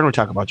 Howard Stern would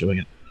talk about doing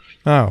it.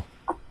 Oh,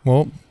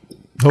 well,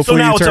 hopefully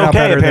now you turn out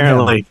better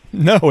apparently. than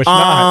him. No, it's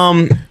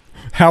not.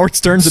 Howard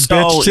Stern's a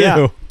bitch too.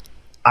 Yeah.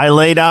 I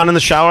lay down in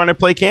the shower and I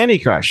play Candy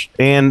Crush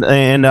and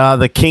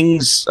the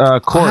King's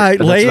Court.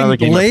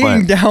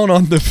 Laying down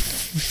on the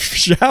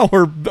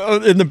shower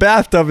in the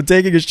bathtub and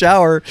taking a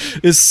shower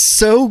is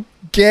so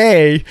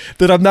gay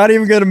that I'm not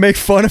even going to make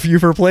fun of you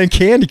for playing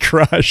Candy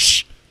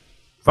Crush.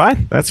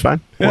 Fine, that's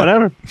fine. Yeah.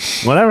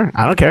 Whatever.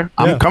 I don't care.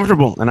 I'm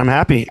comfortable and I'm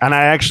happy. And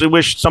I actually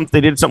wish they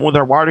did something with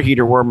our water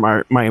heater where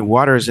my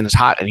water isn't as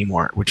hot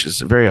anymore, which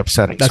is very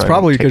upsetting. That's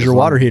probably because your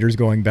water heater's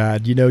going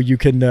bad. You know, you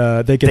can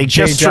they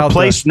just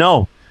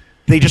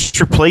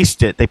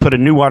replaced it. They put a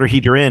new water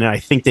heater in, and I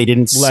think they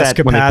didn't set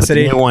capacity when they put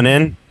the new one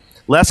in.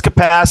 Less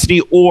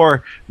capacity,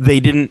 or they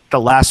didn't. The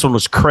last one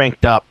was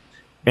cranked up,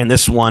 and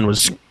this one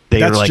was.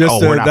 That's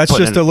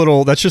just a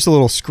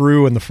little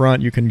screw in the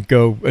front. You can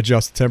go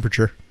adjust the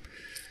temperature.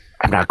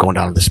 I'm not going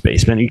down to this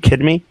basement. Are you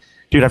kidding me?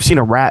 Dude, I've seen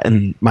a rat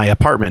in my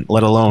apartment,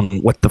 let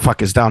alone what the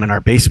fuck is down in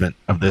our basement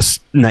of this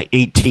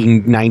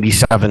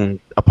 1897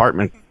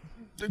 apartment.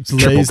 It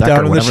lays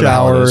down in the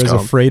shower, is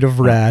afraid of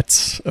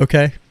rats.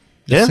 Okay.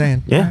 Just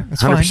saying. Yeah,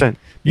 that's 100%. Fine.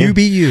 You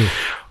be you.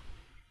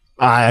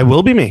 I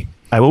will be me.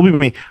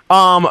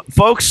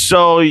 Folks,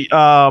 so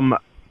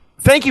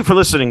thank you for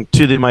listening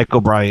to the Mike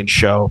O'Brien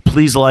Show.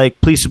 Please like,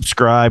 please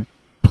subscribe.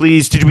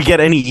 please, did we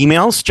get any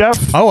emails,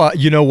 Jeff? Oh,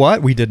 you know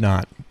what? We did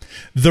not.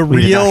 The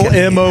Real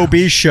MOB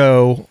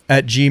Show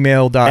at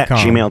gmail.com. At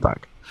gmail.com.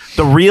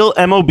 The Real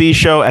MOB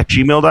Show at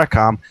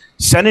gmail.com.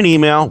 Send an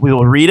email. We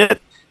will read it.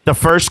 The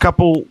first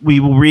couple we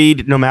will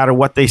read no matter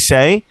what they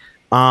say,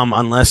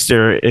 unless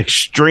they're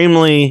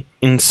extremely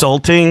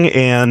insulting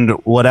and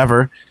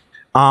whatever.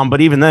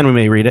 But even then, we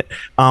may read it.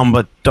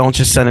 But don't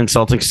just send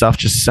insulting stuff.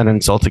 Just send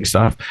insulting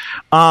stuff.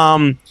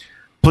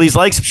 Please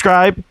like,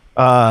 subscribe,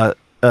 tell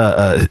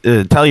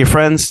your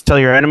friends, tell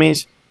your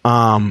enemies.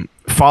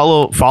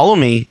 Follow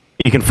me.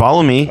 You can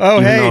follow me. Oh,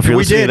 hey,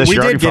 we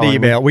did get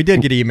email. We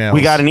did get email.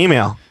 We got an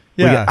email.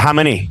 Yeah. How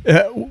many?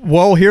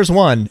 Well, here's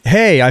one.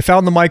 Hey, I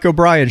found the Mike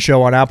O'Brien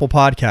Show on Apple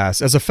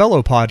Podcasts. As a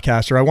fellow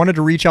podcaster, I wanted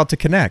to reach out to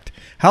connect.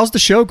 How's the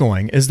show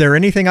going? Is there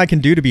anything I can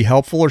do to be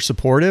helpful or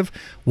supportive?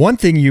 One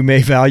thing you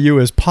may value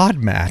is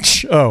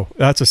Podmatch. Oh,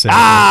 that's a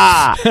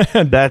sad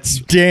one. That's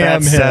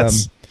damn him.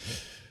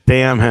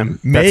 Damn him.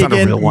 That's not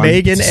a real one.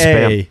 Megan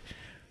A.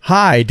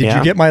 Hi, did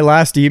you get my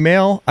last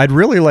email? I'd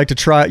really like to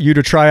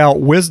try out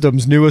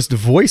Wisdom's newest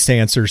voice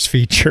answers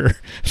feature.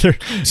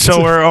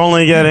 So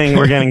we're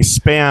getting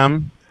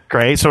spam.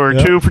 Great. So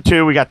we're 2 for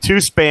 2. We got 2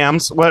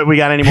 spams. What we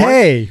got any more?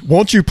 Hey,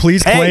 won't you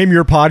please claim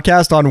your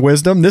podcast on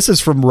Wisdom? This is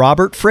from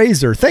Robert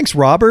Fraser. Thanks,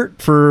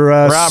 Robert, for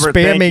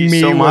spamming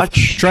me so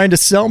much. Trying to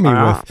sell me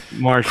with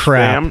more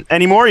crap. Spam.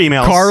 Any more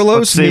emails?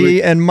 Carlos,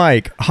 me, and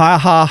Mike. Ha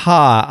ha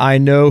ha. I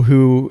know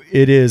who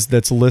it is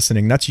that's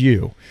listening. That's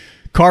you.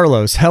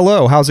 Carlos,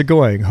 hello, how's it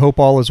going? Hope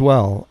all is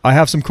well. I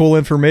have some cool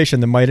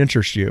information that might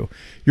interest you.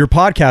 Your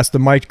podcast, The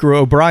Mike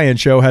O'Brien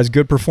Show, has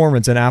good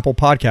performance in Apple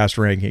Podcast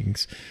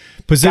rankings.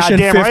 Position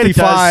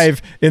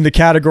 55 in the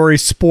category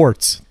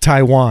Sports,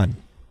 Taiwan.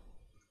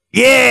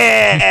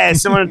 Yeah,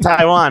 someone in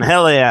Taiwan.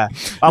 Hell yeah.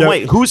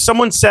 Wait,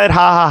 someone said,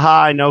 ha ha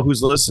ha, I know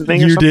who's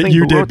listening or something?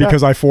 You did,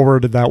 because I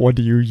forwarded that one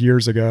to you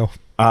years ago.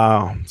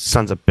 Oh,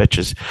 sons of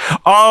bitches.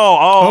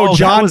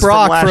 John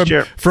Brock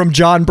from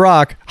John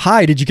Brock.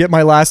 Hi, did you get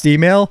my last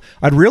email?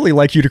 I'd really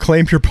like you to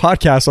claim your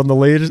podcast on the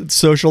latest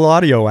social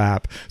audio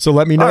app. So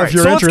let me know if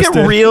you're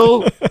interested.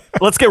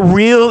 Let's get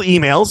real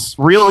emails.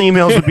 Real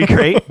emails would be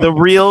great. The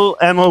Real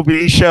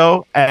MOB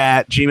Show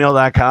at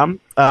gmail.com.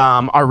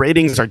 Our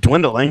ratings are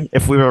dwindling.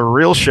 If we were a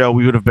real show,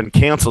 we would have been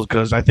canceled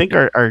because I think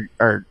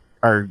our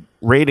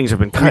ratings have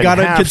been cut. We got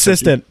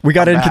inconsistent. We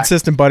got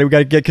inconsistent, buddy. We got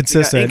to get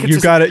consistent.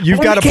 You've got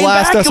to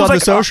blast us on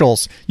the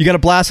socials. You got to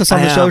blast us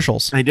on the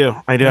socials. I do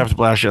have to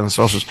blast you on the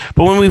socials.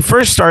 But when we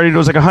first started, it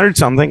was like 100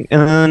 something,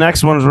 and then the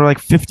next ones were like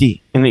 50,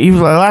 and even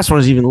the last one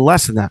was even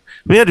less than that.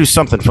 We got to do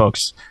something,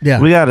 folks. Yeah,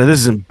 we got to. This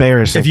is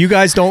embarrassing. If you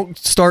guys don't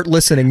start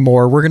listening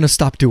more, we're gonna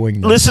stop doing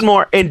this. Listen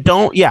more, and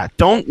don't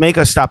make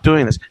us stop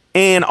doing this.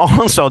 And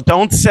also,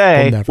 don't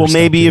say, well,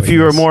 maybe if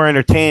you were more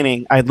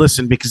entertaining, I'd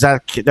listen, because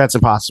that's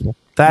impossible.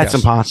 That's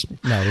impossible.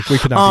 No, we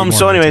could not be more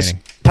so anyways,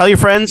 tell your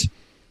friends,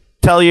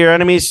 tell your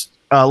enemies,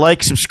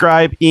 like,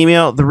 subscribe,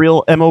 email the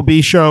Real MOB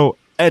Show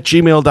at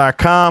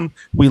gmail.com.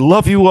 We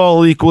love you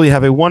all equally.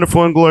 Have a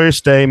wonderful and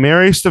glorious day.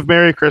 Merriest of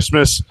Merry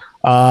Christmas.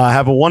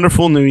 Have a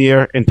wonderful New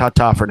Year, and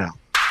ta-ta for now.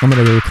 I'm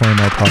going to reclaim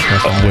our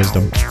podcast on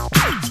Wisdom.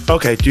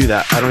 Okay, do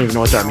that. I don't even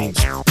know what that means.